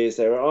all their beers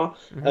there are.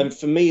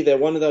 For me, they're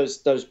one of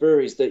those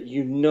breweries that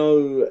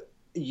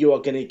you are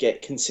going to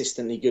get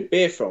consistently good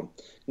beer from.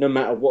 No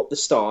matter what the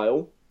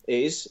style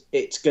is,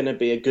 it's going to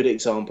be a good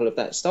example of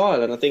that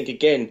style. And I think,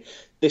 again,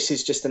 this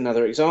is just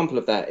another example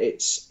of that.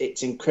 It's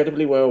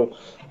incredibly well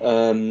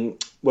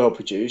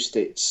produced.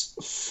 It's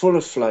full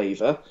of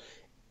flavour.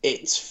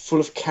 It's full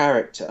of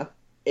character.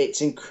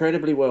 It's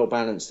incredibly well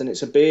balanced. And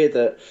it's a beer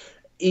that,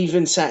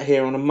 even sat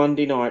here on a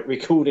Monday night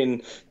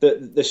recording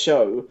the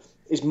show,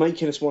 is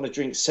making us want to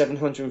drink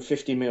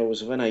 750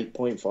 mils of an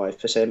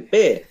 8.5%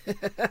 beer.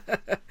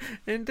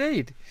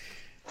 Indeed.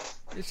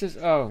 It's just,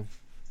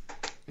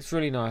 it's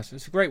really nice.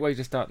 It's a great way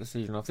to start the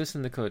season off. This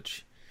and the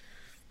Kutch.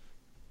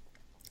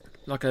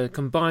 Like a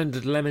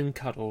combined lemon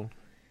cuddle.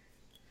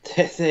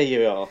 There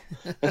you are.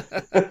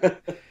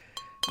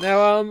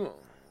 Now,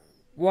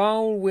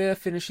 while we're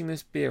finishing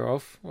this beer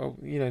off, well,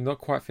 not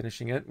quite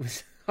finishing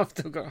it. I've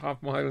still got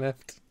half mile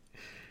left.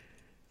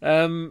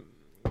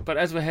 But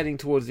as we're heading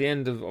towards the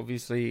end of,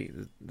 obviously,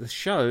 the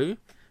show,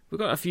 we've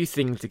got a few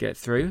things to get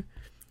through.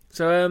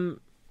 So,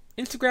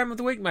 Instagram of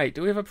the week, mate.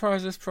 Do we have a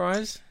prizeless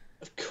prize?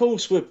 Of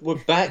course, we're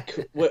back.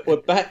 We're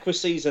back with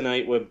season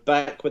 8. We're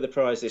back with the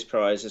prizeless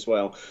prize as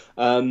well.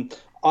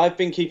 I've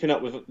been keeping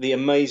up with the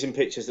amazing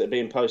pictures that are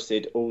being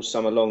posted all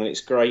summer long, and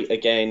it's great,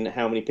 again,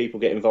 how many people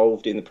get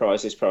involved in the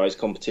Prizeless Prize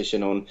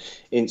competition on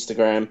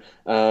Instagram.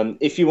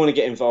 If you want to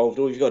get involved,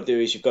 all you've got to do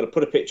is you've got to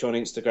put a picture on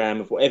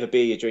Instagram of whatever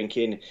beer you're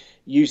drinking,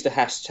 use the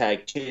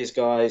hashtag Cheers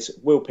Guys,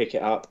 we'll pick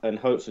it up, and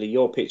hopefully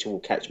your picture will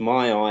catch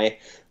my eye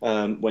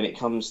when it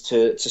comes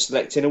to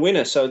selecting a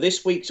winner. So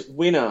this week's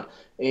winner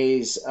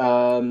is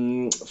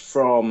from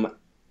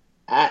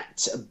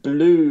 @blue_Zulu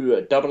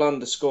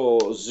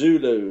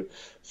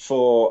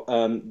for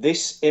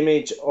this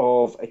image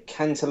of a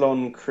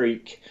Cantillon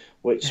Creek,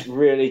 which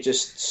really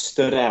just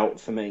stood out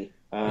for me.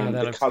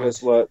 The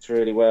colours worked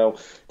really well.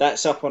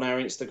 That's up on our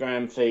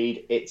Instagram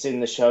feed. It's in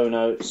the show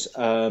notes.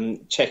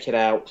 Check it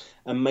out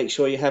and make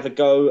sure you have a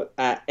go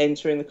at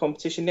entering the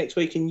competition next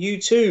week, and you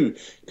too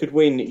could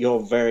win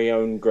your very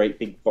own great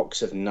big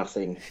box of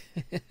nothing.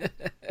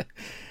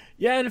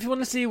 Yeah, and if you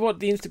want to see what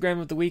the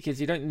Instagram of the week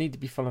is, you don't need to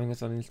be following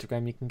us on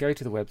Instagram. You can go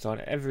to the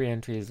website. Every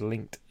entry is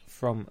linked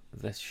from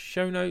the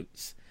show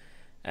notes,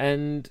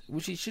 and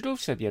which you should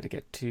also be able to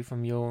get to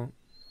from your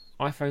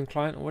iPhone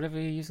client or whatever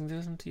you're using to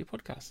listen to your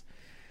podcast.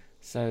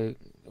 So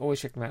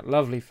always check them out.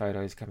 Lovely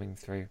photos coming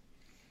through.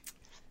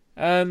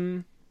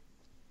 And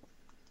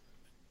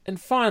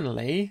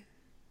finally,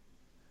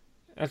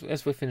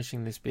 as we're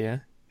finishing this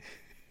beer,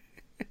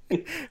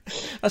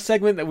 a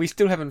segment that we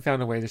still haven't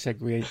found a way to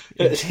segue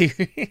into.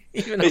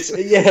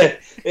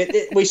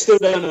 We still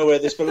don't know where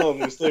this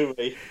belongs, do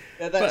we?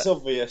 That's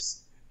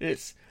obvious.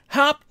 It's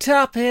Hop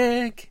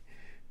Topic.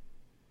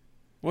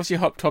 What's your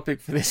hop topic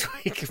for this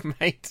week,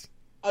 mate?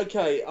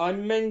 Okay, I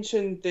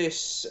mentioned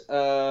this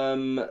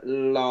not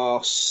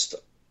last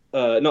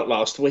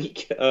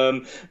week.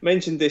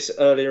 Mentioned this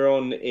earlier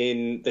on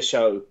in the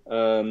show,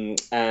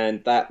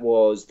 and that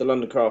was the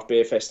London Craft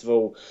Beer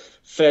Festival,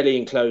 fairly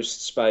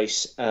enclosed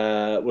space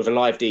with a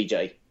live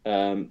DJ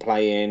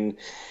playing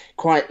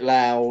quite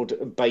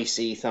loud,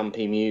 bassy,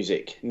 thumpy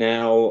music.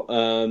 Now,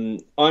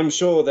 I'm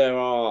sure there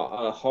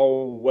are a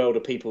whole world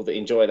of people that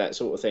enjoy that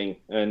sort of thing,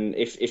 and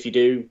if you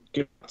do,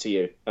 good luck to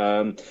you.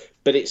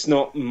 But it's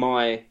not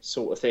my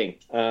sort of thing.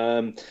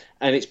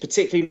 And it's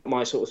particularly not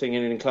my sort of thing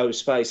in an enclosed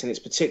space, and it's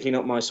particularly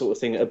not my sort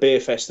of thing at a beer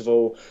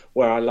festival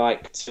where I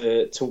like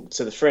to talk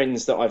to the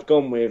friends that I've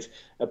gone with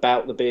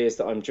about the beers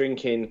that I'm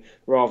drinking,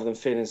 rather than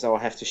feeling as though I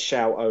have to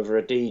shout over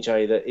a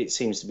DJ that it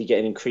seems to be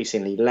getting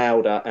increasingly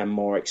louder and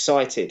more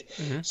excited.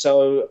 Mm-hmm.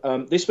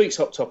 So this week's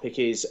hot topic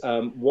is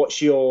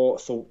what's your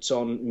thoughts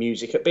on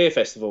music at beer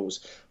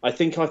festivals? I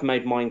think I've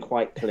made mine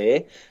quite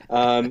clear.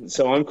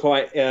 So I'm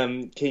quite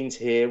keen to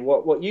hear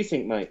what you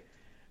think, mate.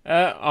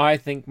 I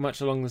think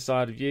much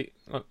alongside your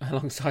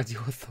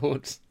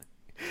thoughts.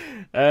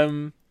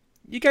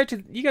 You go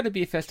to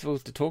beer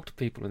festivals to talk to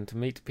people and to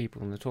meet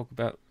people and to talk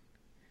about.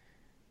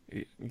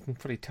 You can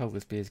probably tell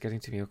this beer's getting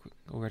to me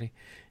already.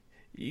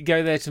 You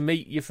go there to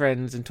meet your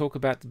friends and talk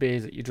about the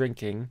beers that you're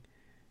drinking.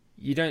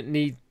 You don't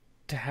need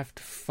to have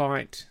to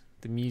fight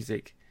the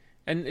music,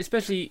 and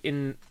especially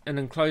in an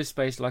enclosed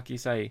space, like you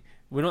say,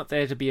 we're not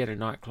there to be at a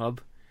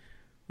nightclub.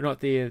 We're not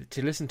there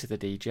to listen to the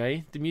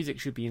DJ. The music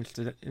should be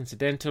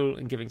incidental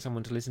and giving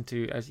someone to listen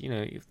to, as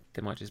if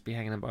they might just be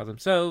hanging out by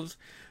themselves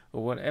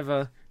or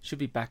whatever. It should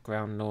be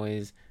background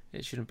noise.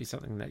 It shouldn't be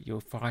something that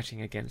you're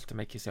fighting against to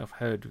make yourself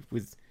heard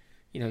with,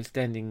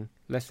 standing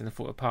less than a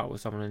foot apart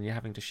with someone and you're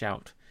having to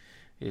shout.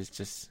 Is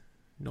just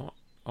not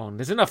on.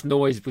 There's enough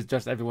noise with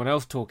just everyone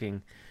else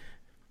talking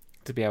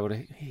to be able to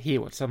hear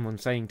what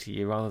someone's saying to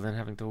you rather than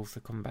having to also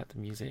combat the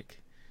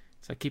music.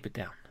 So keep it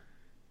down.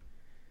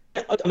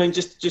 I mean,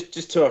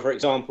 just two other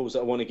examples that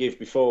I want to give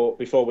before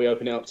we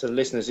open it up to the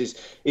listeners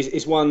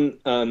is one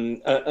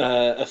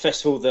a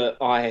festival that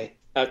I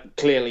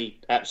clearly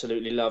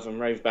absolutely love and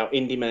rave about.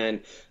 Indie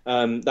Man.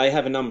 They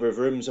have a number of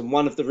rooms, and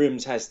one of the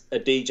rooms has a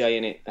DJ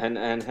in it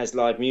and has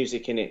live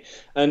music in it.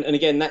 And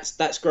again,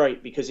 that's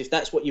great, because if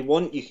that's what you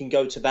want, you can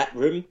go to that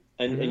room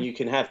and you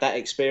can have that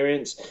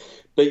experience.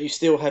 But you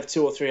still have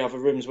two or three other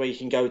rooms where you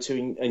can go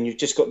to, and you've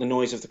just got the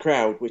noise of the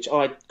crowd, which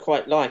I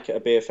quite like at a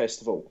beer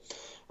festival.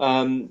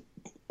 And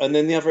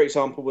then the other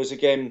example was,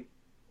 again,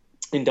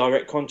 in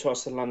direct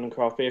contrast to the London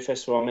Craft Beer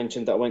Festival. I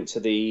mentioned that I went to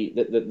the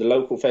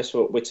local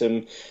festival at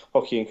Whittam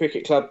Hockey and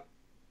Cricket Club.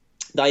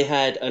 They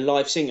had a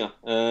live singer.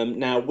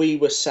 Now, we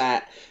were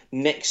sat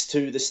next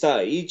to the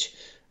stage,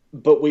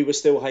 but we were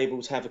still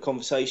able to have a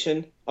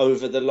conversation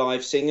over the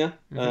live singer.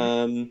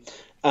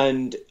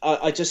 And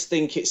I just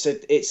think it's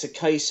a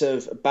case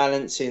of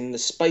balancing the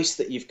space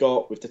that you've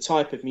got with the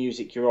type of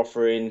music you're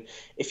offering.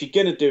 If you're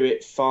going to do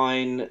it,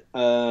 fine.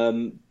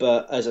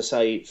 But as I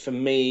say, for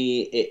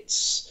me,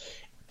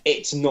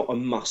 it's not a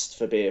must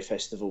for beer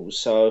festivals.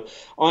 So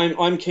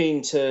I'm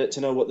keen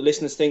to know what the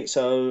listeners think.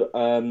 So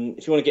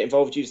if you want to get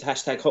involved, use the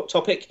hashtag Hot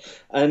Topic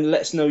and let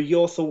us know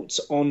your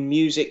thoughts on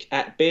music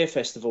at beer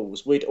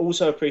festivals. We'd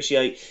also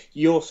appreciate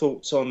your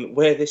thoughts on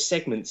where this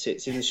segment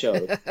sits in the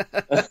show.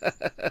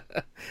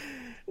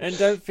 And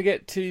don't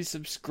forget to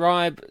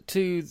subscribe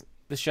to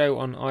the show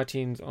on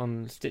iTunes,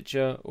 on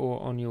Stitcher,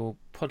 or on your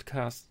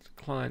podcast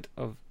client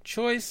of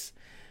choice,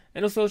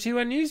 and also to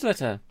our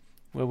newsletter,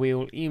 where we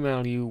will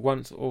email you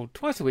once or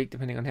twice a week,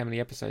 depending on how many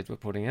episodes we're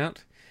putting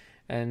out.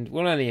 And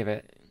we'll only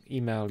ever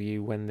email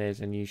you when there's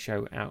a new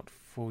show out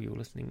for your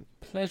listening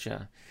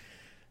pleasure.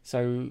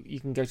 So you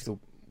can go to the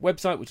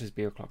website, which is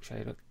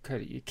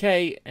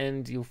beeroclockshow.co.uk,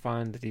 and you'll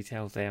find the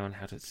details there on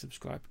how to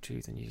subscribe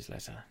to the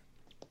newsletter.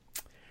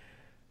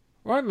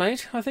 Right,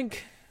 mate, I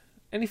think...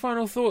 Any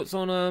final thoughts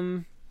on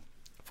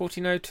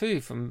 1402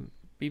 from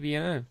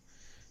BBNO?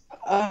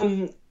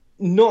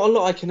 Not a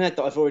lot I can add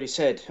that I've already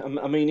said.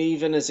 I mean,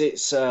 even as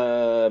it's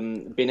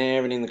been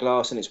airing in the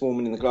glass and it's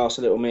warming in the glass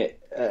a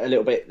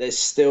little bit, there's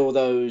still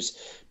those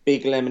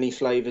big lemony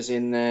flavours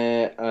in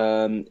there.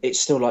 It's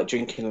still like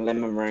drinking a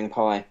lemon meringue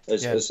pie,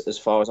 as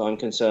far as I'm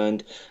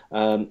concerned.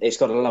 It's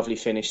got a lovely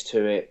finish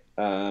to it.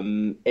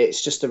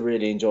 It's just a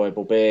really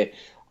enjoyable beer.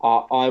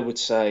 I would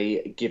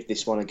say give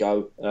this one a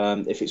go.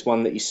 If it's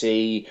one that you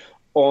see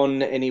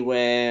on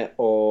anywhere,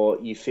 or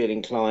you feel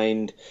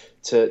inclined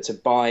to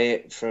buy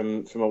it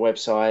from a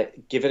website,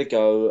 give it a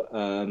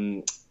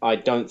go. I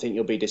don't think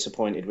you'll be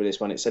disappointed with this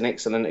one. It's an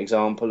excellent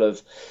example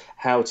of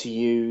how to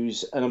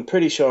use, and I'm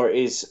pretty sure it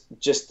is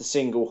just the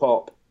single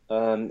hop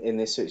in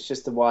this. So it's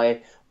just the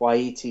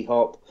YET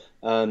hop,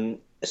 a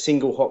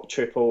single hop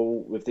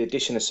triple with the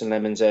addition of some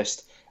lemon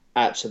zest.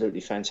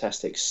 Absolutely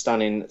fantastic,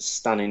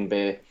 stunning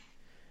beer.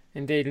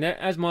 Indeed, and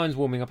as mine's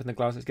warming up in the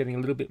glass, it's getting a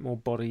little bit more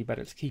body, but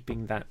it's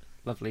keeping that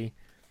lovely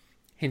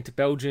hint of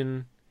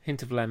Belgian,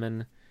 hint of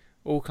lemon,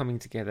 all coming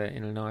together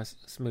in a nice,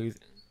 smooth,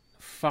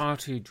 far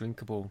too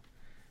drinkable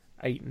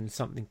 8 and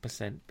something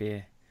 %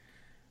 beer.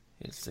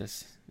 It's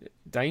just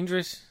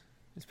dangerous,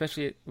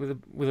 especially with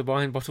a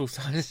wine bottle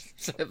size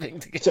serving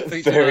to get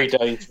through. Very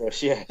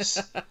dangerous,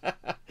 yes.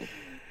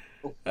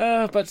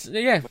 But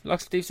yeah,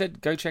 like Steve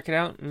said, go check it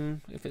out, and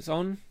if it's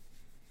on,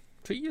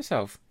 treat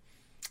yourself.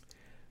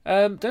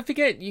 Don't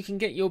forget, you can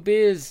get your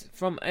beers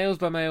from Ales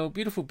by Mail,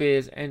 Beautiful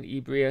Beers, and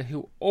Ibria,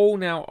 who all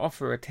now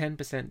offer a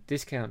 10%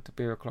 discount to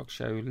Beer O'Clock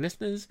Show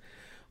listeners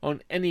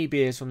on any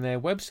beers from their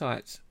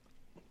websites.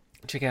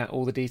 Check out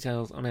all the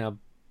details on our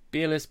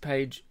beer list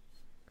page.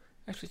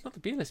 Actually, it's not the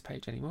beer list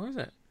page anymore, is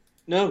it?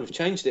 No, we've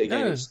changed it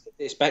again. No.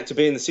 It's back to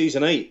being the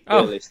Season 8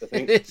 beer list, I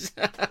think. It is.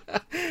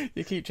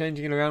 You keep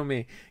changing it around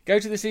me. Go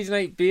to the Season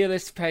 8 beer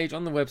list page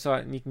on the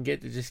website, and you can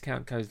get the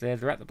discount codes there.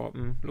 They're at the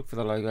bottom. Look for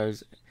the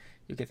logos.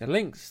 You'll get the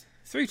links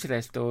through to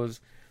their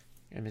stores,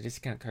 and the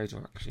discount codes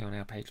are actually on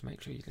our page.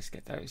 Make sure you just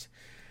get those.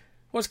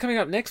 What's coming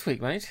up next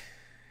week, mate?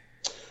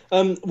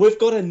 We've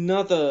got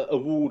another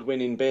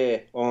award-winning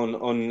beer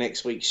on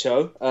next week's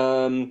show.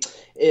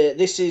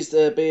 This is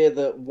the beer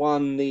that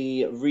won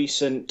the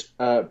recent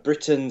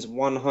Britain's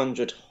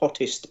 100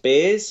 Hottest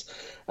Beers,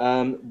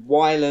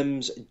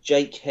 Wylam's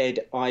Jakehead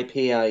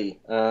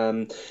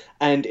IPA.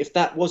 And if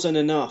that wasn't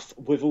enough,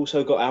 we've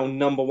also got our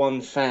number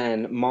one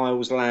fan,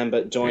 Miles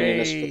Lambert, joining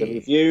us for the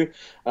review,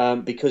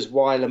 because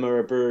Wylam are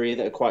a brewery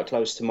that are quite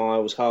close to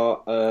Miles'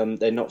 heart.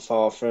 They're not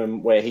far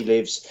from where he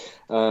lives,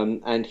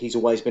 and he's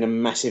always been a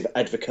massive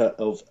advocate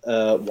of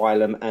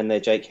Wylam and their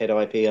Jakehead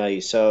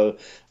IPA. So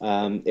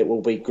it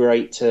will be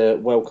great to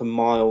welcome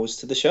Miles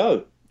to the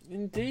show.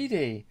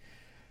 Indeedy.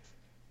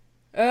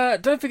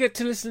 Don't forget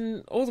to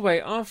listen all the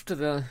way after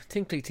the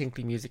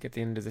tinkly music at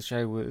the end of the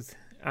show with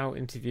our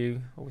interview,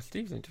 or with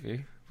Steve's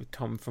interview, with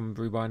Tom from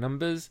Brew by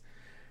Numbers.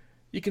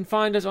 You can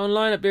find us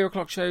online at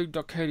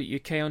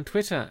beeroclockshow.co.uk, on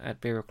Twitter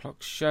at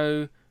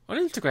beeroclockshow, on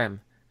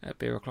Instagram at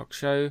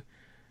beeroclockshow.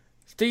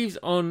 Steve's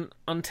on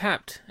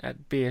Untapped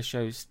at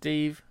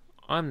beershowsteve.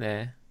 I'm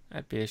there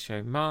at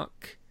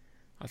beershowmark.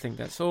 I think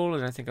that's all. I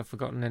don't think I've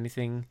forgotten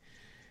anything.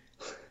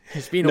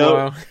 It's been a No.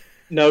 while.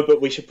 No,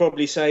 but we should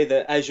probably say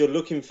that as you're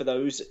looking for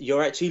those,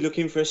 you're actually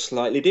looking for a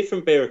slightly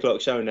different Beer O'Clock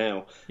show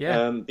now.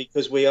 Yeah.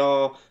 Because we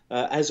are,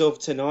 as of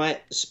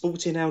tonight,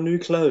 sporting our new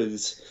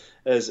clothes,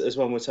 as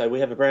one would say. We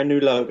have a brand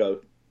new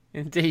logo.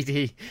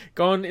 Indeedy.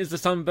 Gone is the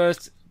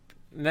sunburst.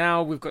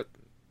 Now we've got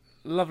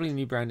lovely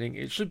new branding.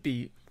 It should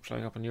be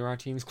showing up on your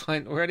iTunes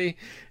client already.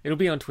 It'll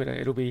be on Twitter.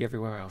 It'll be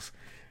everywhere else.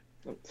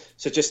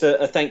 So just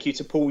a thank you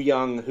to Paul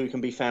Young, who can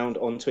be found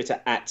on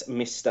Twitter at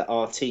Mr.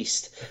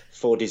 Artiste,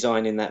 for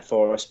designing that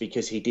for us,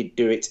 because he did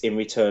do it in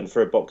return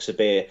for a box of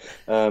beer.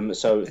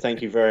 So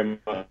thank you very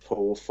much,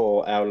 Paul,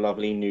 for our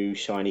lovely new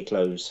shiny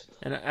clothes.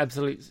 An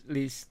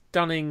absolutely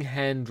stunning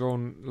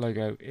hand-drawn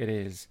logo it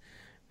is.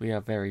 We are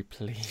very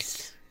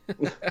pleased.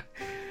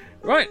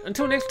 Right,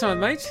 until next time,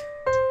 mate.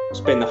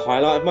 It's been the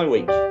highlight of my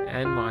week.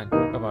 And mine.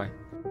 Bye-bye.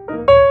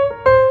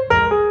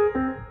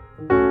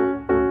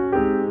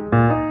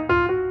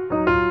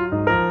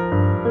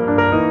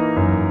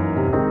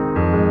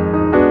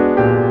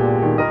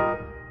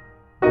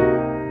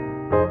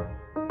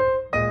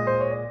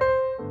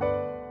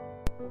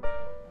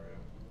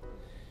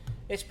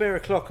 It's Beer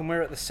O'Clock and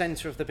we're at the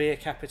centre of the beer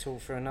capital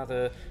for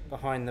another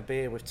Behind the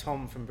Beer with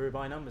Tom from Brew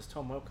by Numbers.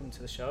 Tom, welcome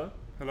to the show.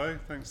 Hello,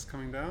 thanks for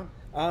coming down.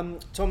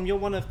 Tom, you're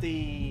one of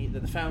the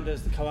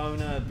founders, the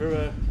co-owner,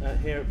 brewer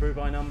here at Brew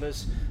by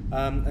Numbers.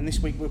 And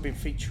this week we've been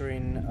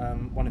featuring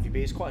one of your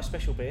beers, quite a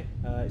special beer.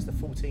 It's the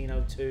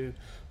 1402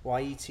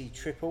 Wai-iti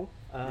Triple.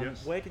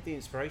 Yes. Where did the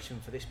inspiration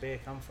for this beer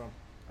come from?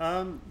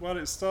 Well,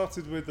 it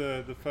started with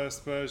the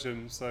first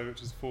version,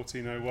 which is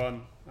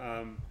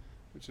 1401,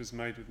 which was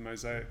made with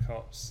Mosaic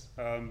hops.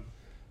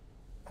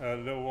 A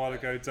little while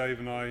ago, Dave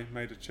and I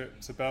made a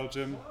trip to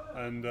Belgium,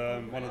 and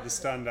one of the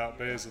standout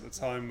beers at the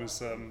time was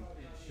the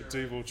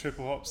Duvel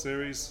Triple Hop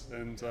series.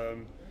 And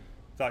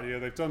that year,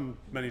 they've done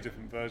many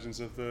different versions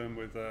of them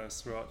with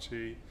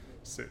Sriracha,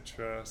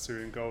 Citra,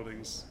 Syrian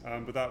Goldings,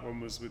 but that one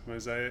was with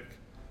Mosaic.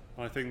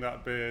 And I think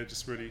that beer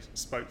just really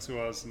spoke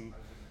to us, and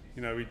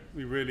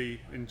we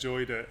really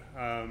enjoyed it,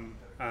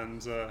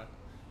 and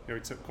we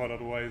took quite a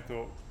lot away.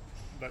 Thought,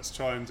 let's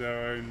try and do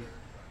our own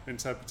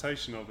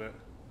interpretation of it.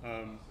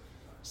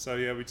 So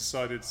we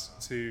decided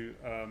to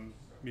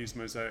use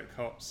Mosaic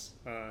hops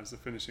as a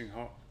finishing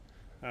hop.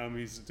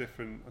 We used I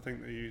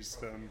think they used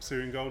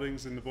Syrian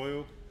Goldings in the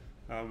boil.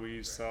 We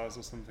used SARS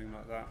or something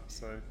like that.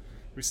 So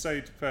we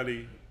stayed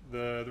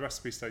the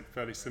recipe stayed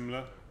fairly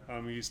similar.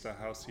 We used our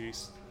house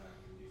yeast.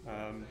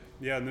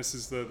 And this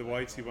is the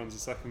Wai-iti one's the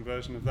second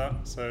version of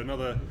that. So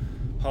another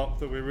hop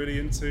that we're really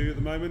into at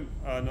the moment,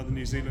 another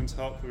New Zealand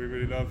hop that we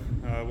really love,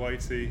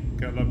 Wai-iti,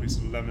 get a lovely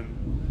sort of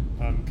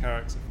lemon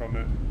character from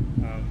it.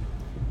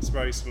 It's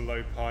very sort of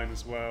low pine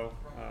as well,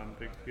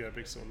 big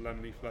sort of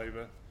lemony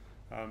flavour.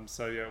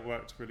 It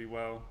worked really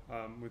well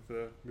with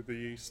the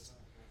yeast.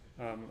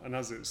 And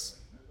as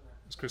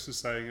Chris was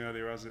saying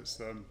earlier, as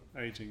it's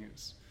aging,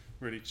 it's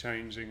really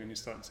changing, and you're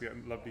starting to get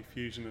a lovely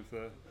fusion of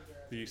the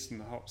yeast and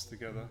the hops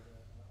together.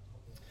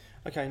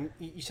 Okay, and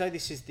you say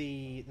this is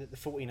the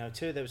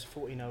 1402, there was a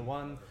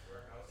 1401.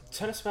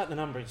 Tell us about the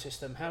numbering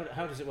system.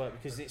 How does it work?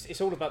 Because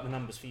it's all about the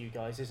numbers for you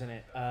guys, isn't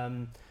it?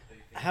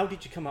 How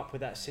did you come up with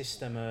that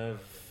system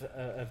of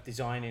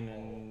designing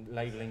and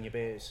labelling your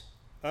beers?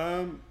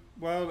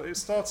 Well, it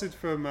started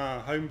from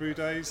homebrew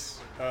days.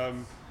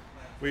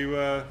 We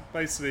were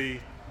basically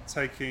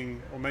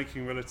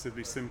making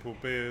relatively simple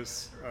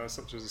beers,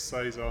 such as a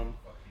saison.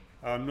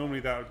 Normally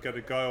that would get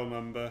a guile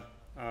number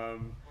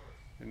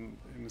in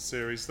the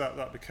series. That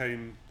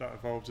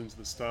evolved into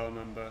the style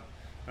number.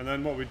 And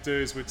then what we'd do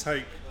is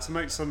to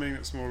make something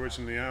that's more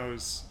originally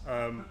ours,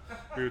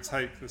 we would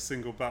take the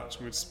single batch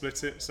and we'd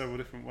split it several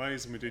different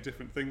ways, and we'd do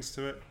different things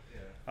to it.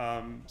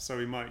 So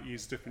we might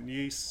use different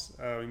yeasts,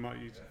 we might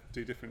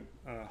do different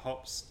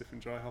hops,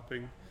 different dry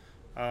hopping.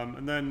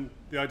 And then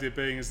the idea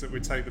being is that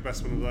we'd take the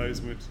best one of those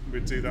and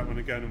we'd do that one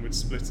again, and we'd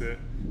split it,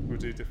 we'd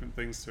do different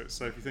things to it.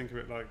 So if you think of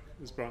it like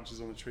as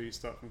branches on a tree, you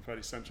start from a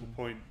fairly central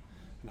point,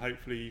 and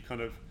hopefully you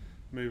kind of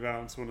move out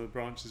onto one of the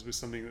branches with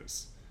something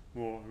that's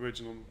more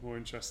original, more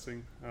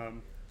interesting.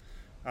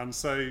 And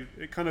so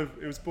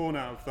it was born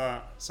out of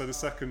that. So the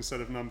second set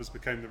of numbers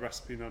became the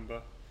recipe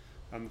number,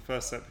 and the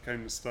first set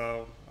became the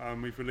style.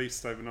 We've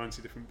released over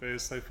 90 different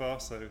beers so far,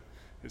 so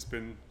it's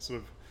been sort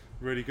of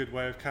a really good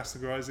way of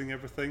categorising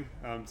everything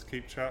to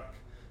keep track.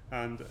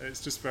 And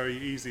it's just very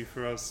easy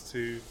for us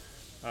to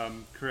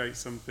create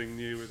something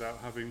new without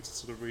having to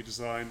sort of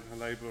redesign a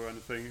label or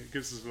anything. It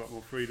gives us a lot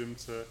more freedom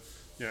to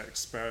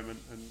experiment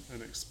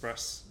and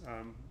express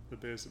the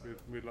beers that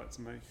we'd like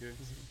to make here.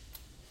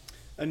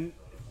 And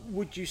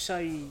would you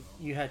say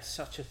you had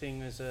such a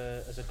thing as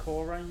a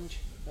core range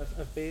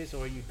of beers,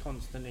 or are you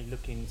constantly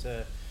looking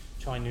to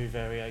try new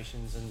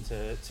variations and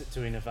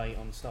to innovate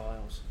on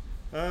styles?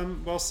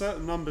 Well,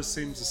 certain numbers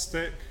seem to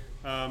stick.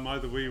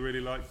 Either we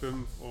really like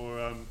them,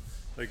 or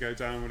they go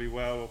down really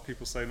well, or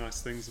people say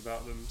nice things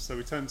about them. So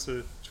we tend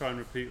to try and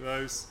repeat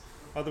those.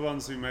 Other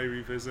ones we may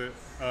revisit,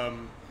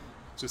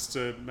 just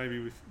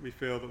maybe we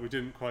feel that we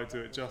didn't quite do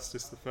it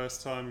justice the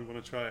first time. We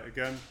want to try it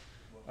again.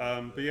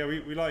 But yeah,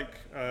 we like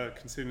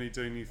continually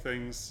doing new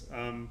things.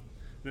 And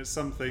it's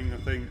something I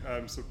think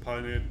sort of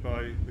pioneered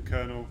by the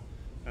Colonel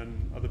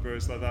and other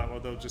brewers like that, where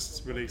they'll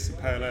just release a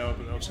pale ale,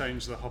 but they'll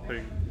change the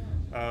hopping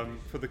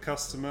for the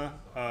customer.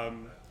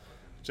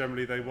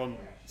 Generally, they want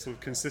sort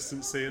of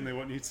consistency, and they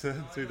want you to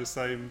do the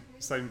same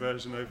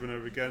version over and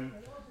over again.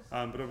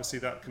 But obviously,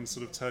 that can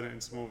sort of turn it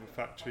into more of a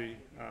factory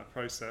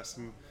process,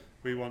 and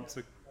we want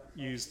to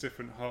use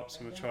different hops.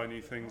 We want to try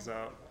new things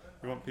out.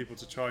 We want people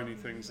to try new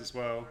things as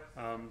well.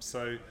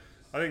 So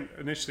I think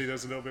initially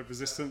there's a little bit of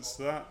resistance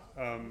to that,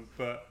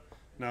 but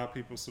now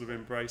people sort of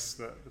embrace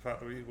the fact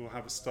that we will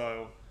have a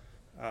style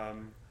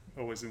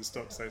always in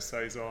stock, say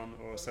Saison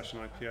or a Session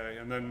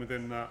IPA, and then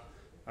within that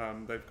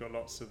they've got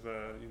lots of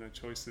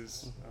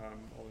choices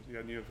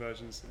or newer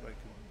versions that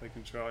they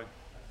can try.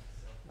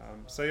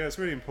 So yeah, it's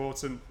really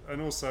important,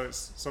 and also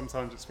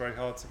sometimes it's very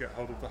hard to get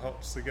hold of the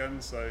hops again.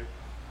 So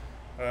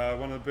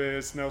one of the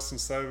beers, Nelson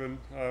Sauvin,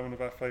 one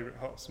of our favourite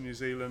hops from New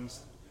Zealand,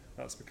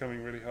 that's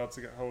becoming really hard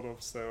to get hold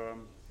of. So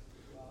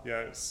yeah,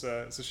 it's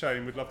a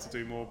shame. We'd love to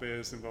do more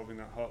beers involving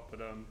that hop, but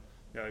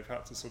yeah, we've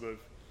had to sort of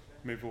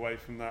move away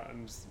from that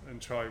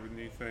and try with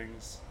new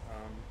things.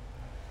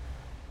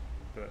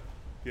 But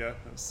yeah,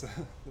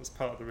 that's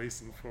part of the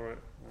reason for it,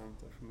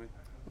 definitely.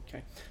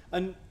 Okay,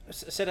 and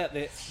said at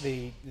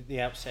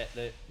the outset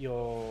that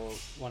you're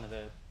one of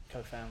the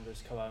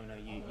co-founders, co-owner.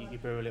 You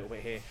brew a little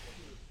bit here.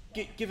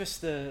 Give us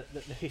the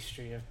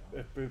history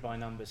of Brew by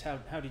Numbers.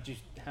 How did you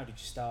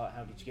start?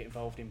 How did you get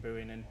involved in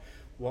brewing, and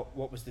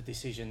what was the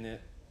decision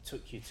that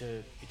took you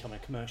to become a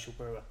commercial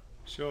brewer?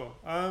 Sure.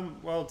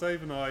 Well,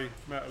 Dave and I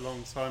met a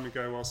long time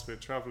ago whilst we were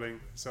travelling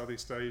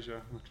Southeast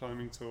Asia on a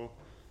climbing tour.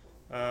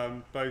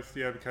 Both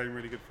became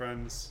really good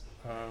friends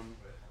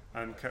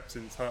and kept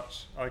in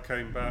touch. I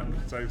came back.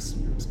 Dave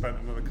spent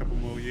another couple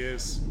more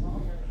years,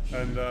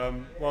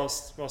 and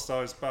whilst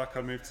I was back,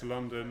 I moved to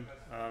London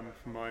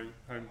from my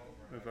home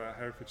of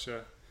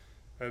Herefordshire,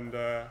 and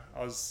I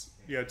was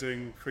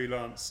doing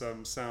freelance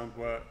sound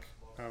work,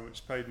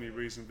 which paid me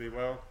reasonably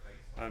well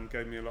and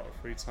gave me a lot of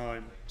free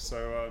time.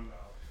 So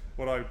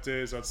what I would do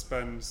is I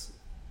was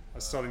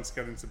starting to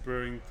get into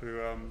brewing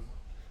through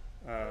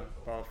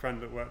a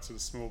friend that worked at a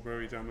small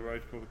brewery down the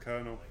road called the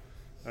Colonel,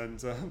 and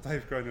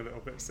they've grown a little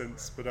bit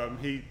since. But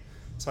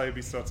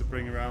Toby started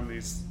bringing around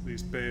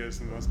these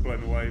beers, and I was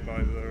blown away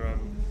by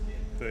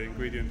the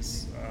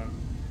ingredients.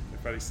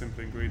 Fairly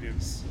simple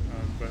ingredients,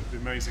 but the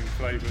amazing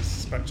flavours,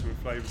 spectrum of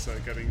flavours they're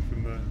getting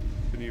from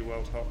the New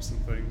World hops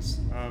and things.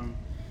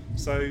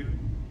 So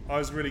I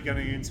was really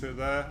getting into it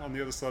there. On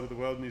the other side of the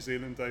world, New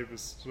Zealand, Dave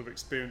was sort of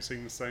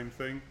experiencing the same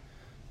thing,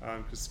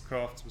 because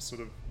craft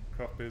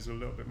beers are a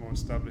little bit more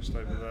established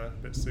over there,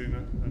 a bit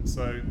sooner. And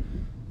so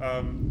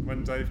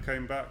when Dave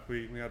came back,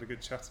 we had a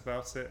good chat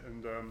about it,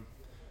 and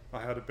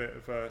I had a bit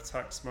of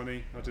tax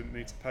money I didn't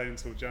need to pay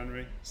until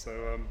January,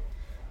 so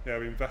yeah,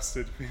 we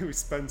invested, we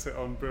spent it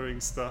on brewing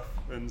stuff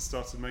and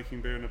started making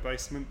beer in a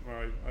basement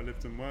where I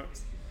lived and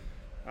worked.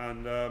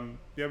 And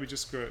yeah, we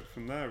just grew it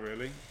from there,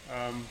 really.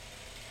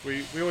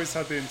 We always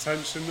had the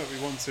intention that we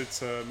wanted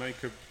to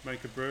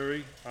make a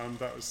brewery.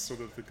 That was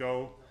sort of the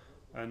goal.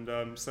 And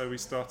so we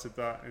started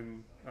that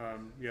in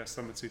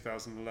summer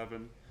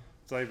 2011.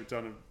 Dave had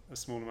done a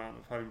small amount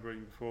of home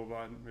brewing before, but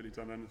I hadn't really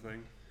done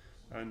anything.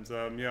 And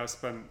I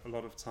spent a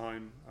lot of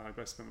time,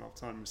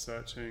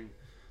 researching,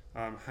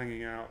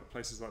 hanging out at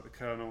places like the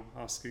Colonel,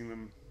 asking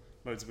them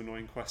loads of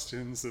annoying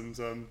questions, and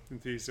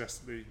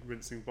enthusiastically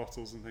rinsing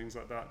bottles and things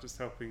like that, just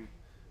helping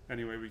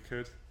any way we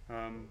could.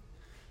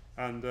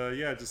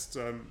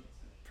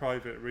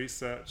 Private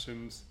research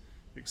and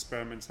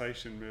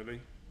experimentation,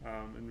 really,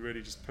 and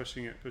really just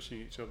pushing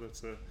each other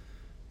to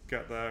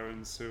get there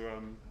and to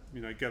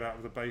get out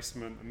of the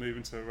basement and move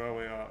into a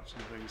railway arch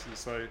and things. And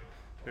so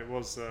it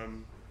was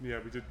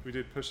we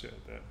did push it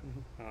a bit.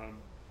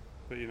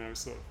 But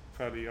sort of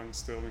fairly young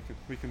still.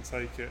 We can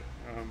take it.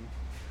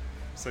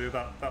 So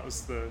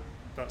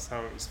that's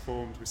how it was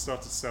formed. We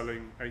started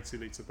selling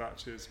 80-litre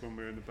batches when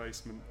we were in the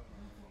basement,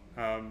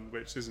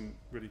 which isn't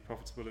really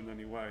profitable in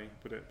any way,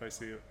 but it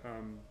basically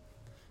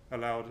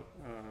allowed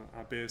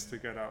our beers to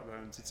get out there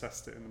and to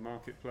test it in the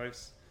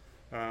marketplace.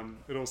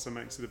 It also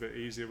makes it a bit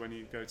easier when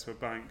you go to a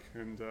bank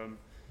and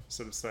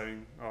sort of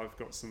saying, I've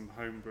got some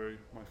homebrew,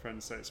 my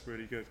friends say it's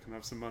really good, can I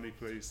have some money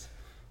please?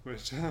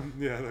 Which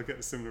they'll get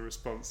a similar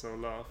response. They'll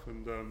laugh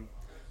and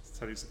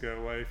tell you to go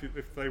away.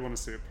 If they want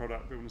to see a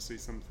product, they want to see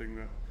something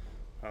that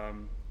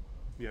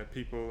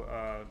people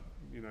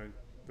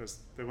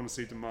they want to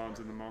see demand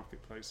in the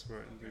marketplace for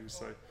it and things.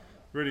 So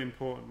really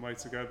important way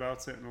to go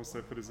about it, and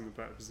also put us in a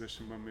better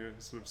position when we're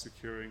sort of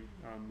securing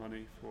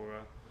money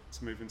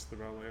to move into the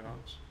railway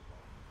arch.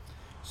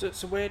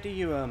 So where do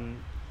you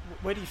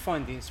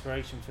find the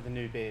inspiration for the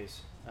new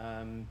beers?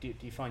 Do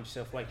you find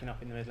yourself waking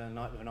up in the middle of the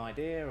night with an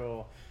idea,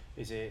 or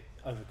is it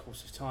over the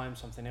course of time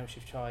something else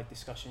you've tried,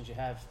 discussions you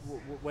have?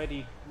 Where do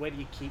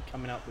you keep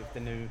coming up with the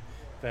new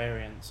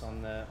variants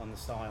on the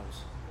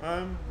styles?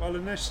 Well,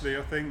 initially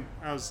I think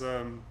as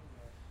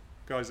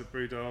guys at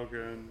Brewdog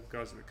and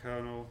guys at the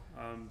Colonel,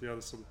 the other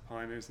sort of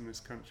pioneers in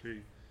this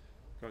country,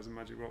 guys at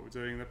Magic What We're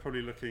Doing, they're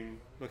probably looking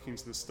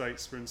to the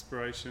States for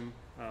inspiration,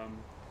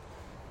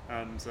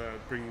 and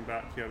bringing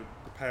back the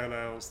pale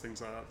ales,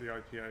 things like that, the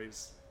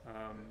IPAs,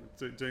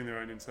 doing their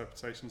own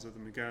interpretations of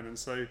them again. And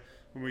so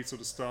when we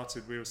sort of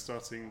started, we were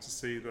starting to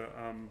see that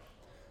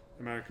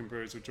American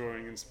brewers were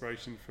drawing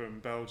inspiration from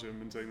Belgium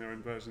and doing their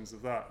own versions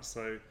of that.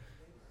 So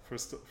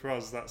for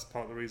us, that's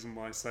part of the reason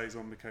why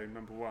Saison became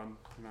number one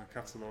in our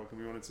catalogue, and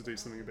we wanted to do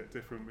something a bit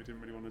different. We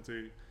didn't really want to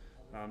do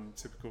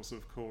typical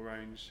sort of core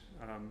range.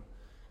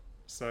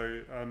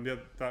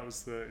 That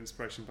was the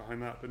inspiration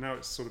behind that. But now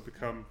it's sort of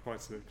become quite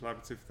a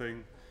collaborative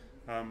thing.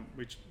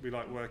 We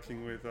like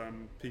working with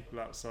people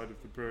outside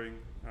of the brewing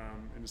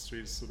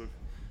industry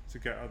to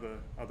get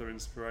other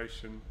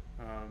inspiration,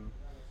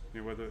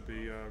 whether it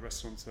be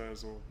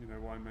restaurateurs or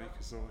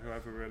winemakers or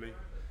whoever really.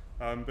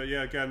 But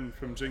yeah, again,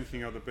 from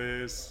drinking other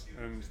beers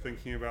and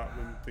thinking about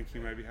them,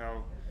 thinking maybe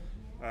how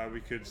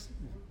we could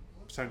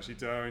potentially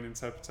do our own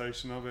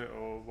interpretation of it,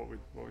 or what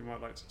we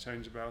might like to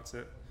change about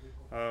it.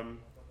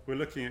 We're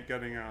looking at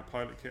getting our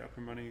pilot kit up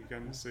and running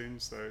again soon,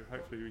 so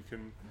hopefully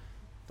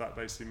that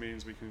basically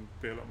means we can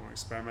be a lot more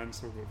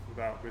experimental, but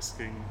without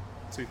risking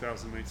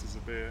 2,000 litres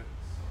of beer,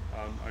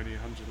 only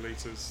 100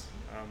 litres,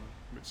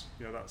 which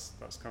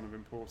that's kind of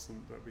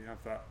important, that we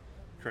have that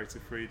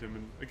creative freedom.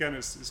 And again,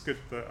 it's good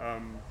that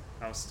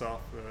our staff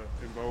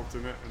are involved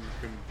in it and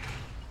can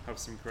have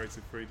some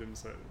creative freedom,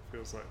 so it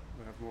feels like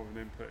they have more of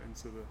an input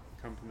into the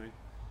company.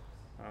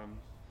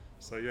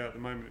 So yeah, at the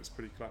moment it's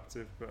pretty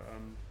collaborative, but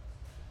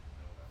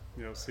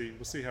we'll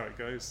see how it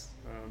goes.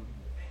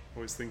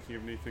 Always thinking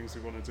of new things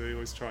we want to do,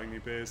 always trying new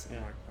beers. And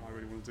I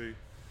really want to do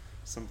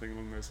something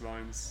along those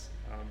lines.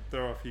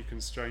 There are a few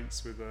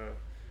constraints with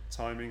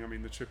timing. I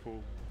mean, the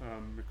triple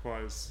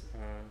requires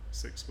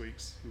 6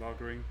 weeks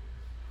lagering,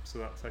 so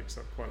that takes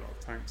up quite a lot of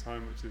tank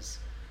time, which is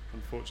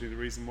unfortunately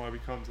the reason why we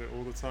can't do it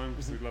all the time,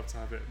 because we'd love to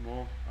have it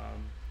more.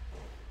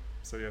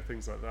 So yeah,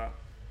 things like that.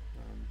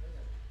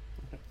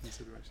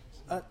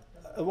 Considerations.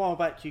 A while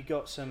back, you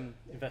got some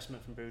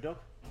investment from Brewdog.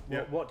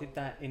 What did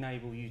that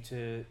enable you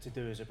to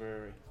do as a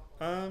brewery?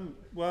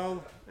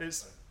 Well,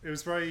 it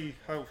was very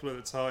helpful at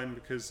the time,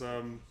 because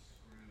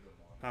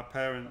our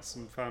parents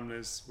and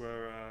families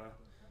were,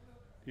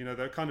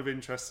 they're kind of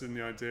interested in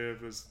the idea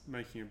of us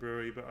making a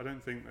brewery, but I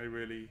don't think they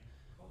really,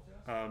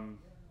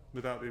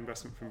 without the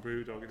investment from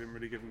Brewdog, it didn't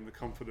really give them the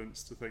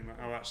confidence to think that,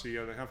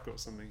 they have got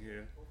something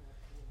here.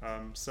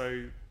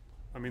 So,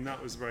 I mean,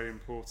 that was very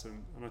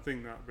important, and I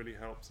think that really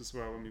helped as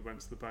well when we went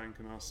to the bank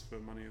and asked for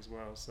money as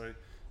well. So,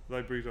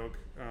 although Brewdog,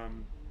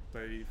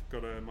 they've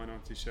got a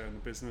minority share in the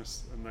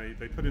business, and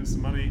they put in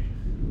some money.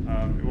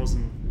 It was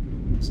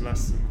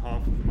less than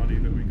half of the money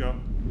that we got.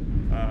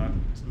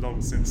 It's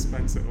long since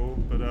spent it all,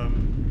 but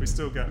we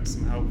still get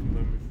some help from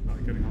them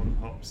with getting hold of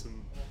hops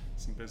and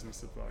some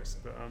business advice.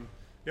 But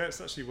it's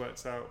actually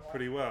worked out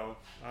pretty well.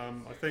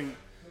 I think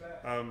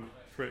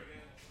for it,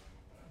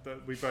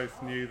 that we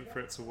both knew that for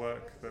it to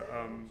work, that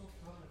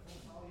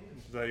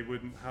they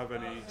wouldn't have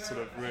any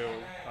sort of real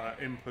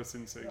input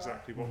into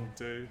exactly what we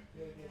do,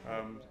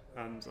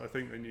 and I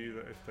think they knew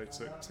that if they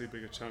took too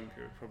big a chunk,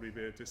 it would probably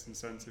be a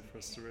disincentive for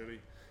us to really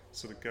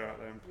sort of go out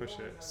there and push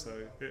it. So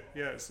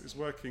it's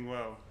working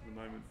well at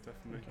the moment,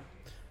 definitely.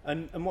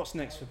 Okay. And what's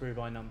next for Brew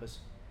by Numbers?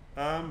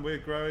 We're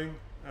growing.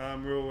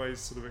 We're always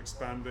sort of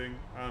expanding.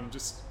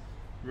 Just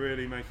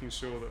really making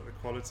sure that the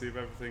quality of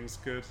everything's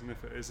good, and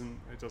if it isn't,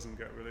 it doesn't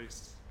get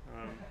released.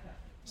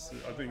 So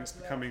I think it's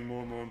becoming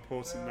more and more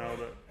important now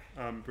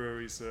that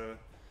breweries are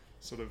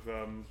sort of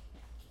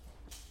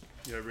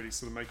really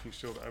sort of making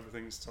sure that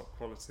everything's top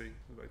quality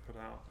that they put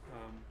out.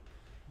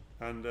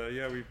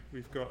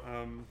 We've got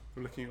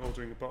we're looking at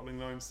ordering a bottling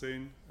line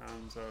soon,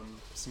 and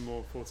some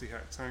more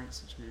 40-hect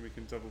tanks, which mean we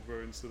can double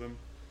brew into them.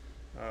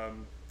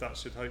 That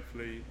should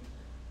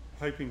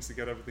hoping to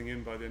get everything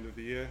in by the end of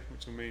the year,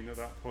 which will mean at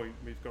that point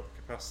we've got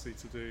the capacity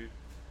to do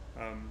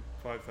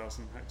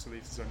 5,000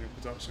 hectolitres annual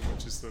production,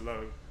 which is the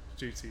low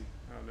duty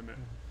limit.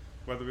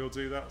 Whether we'll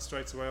do that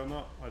straight away or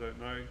not, I don't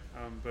know,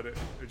 but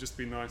it'd just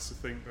be nice to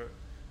think that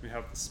we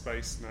have the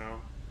space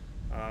now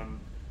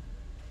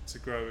to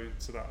grow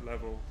to that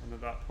level, and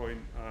at that point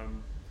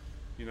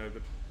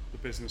the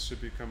business should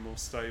become more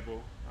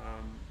stable,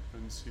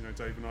 and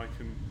Dave and I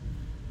can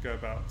go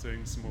about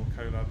doing some more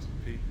collabs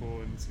with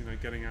people,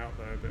 and getting out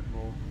there a bit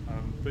more.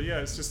 But yeah,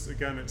 it's just,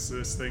 again, it's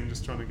this thing,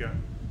 just trying to get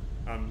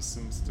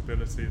some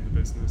stability in the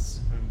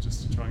business, and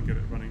just to try and get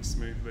it running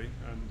smoothly.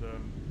 And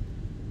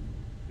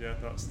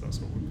that's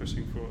what we're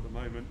pushing for at the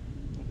moment.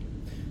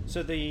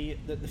 So the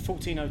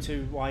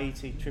 1402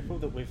 YET triple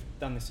that we've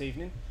done this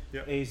evening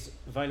is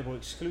available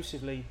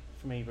exclusively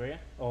from eBrewer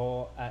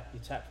or at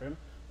your tap room.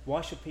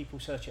 Why should people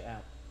search it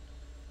out?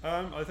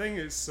 I think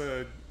it's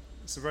a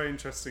very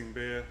interesting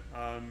beer.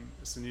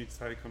 It's a new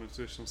take on a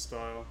traditional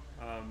style.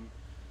 I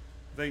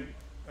think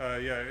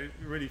it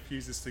really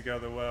fuses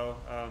together well.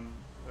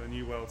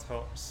 New World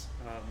hops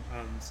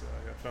and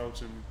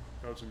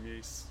Belgian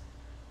yeast.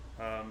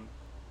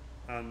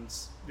 And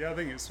yeah, I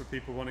think it's for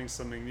people wanting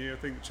something new. I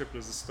think the triple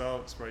as a style,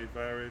 it's very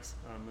varied.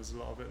 There's a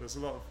lot of it. There's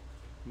a lot of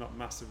not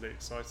massively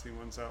exciting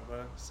ones out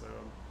there. So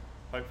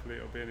hopefully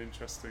it'll be an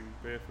interesting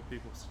beer for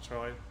people to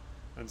try,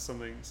 and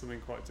something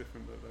quite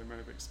different that they may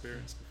have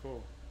experienced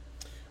before.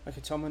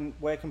 Okay, Tom, and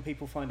where can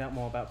people find out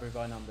more about Brew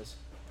by Numbers?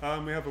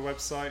 We have a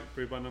website,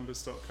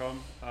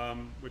 brewbynumbers.com.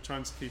 We're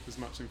trying to keep as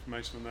much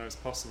information on there as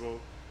possible.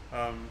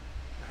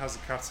 It has a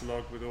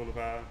catalogue with all of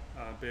our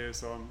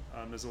beers on.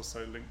 There's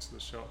also a link to the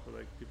shop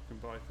where people can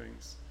buy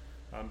things.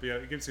 But yeah,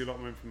 it gives you a lot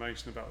more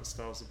information about the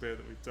styles of beer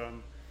that we've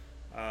done,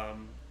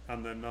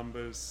 and their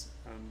numbers,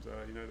 and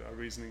our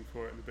reasoning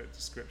for it, and a bit of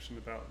description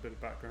about a bit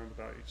of background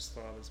about each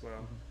style as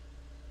well.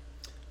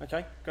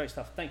 Okay, great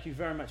stuff. Thank you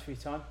very much for your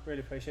time.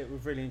 Really appreciate it.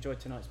 We've really enjoyed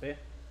tonight's beer.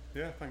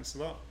 Yeah, thanks a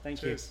lot.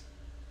 Thank you. Cheers.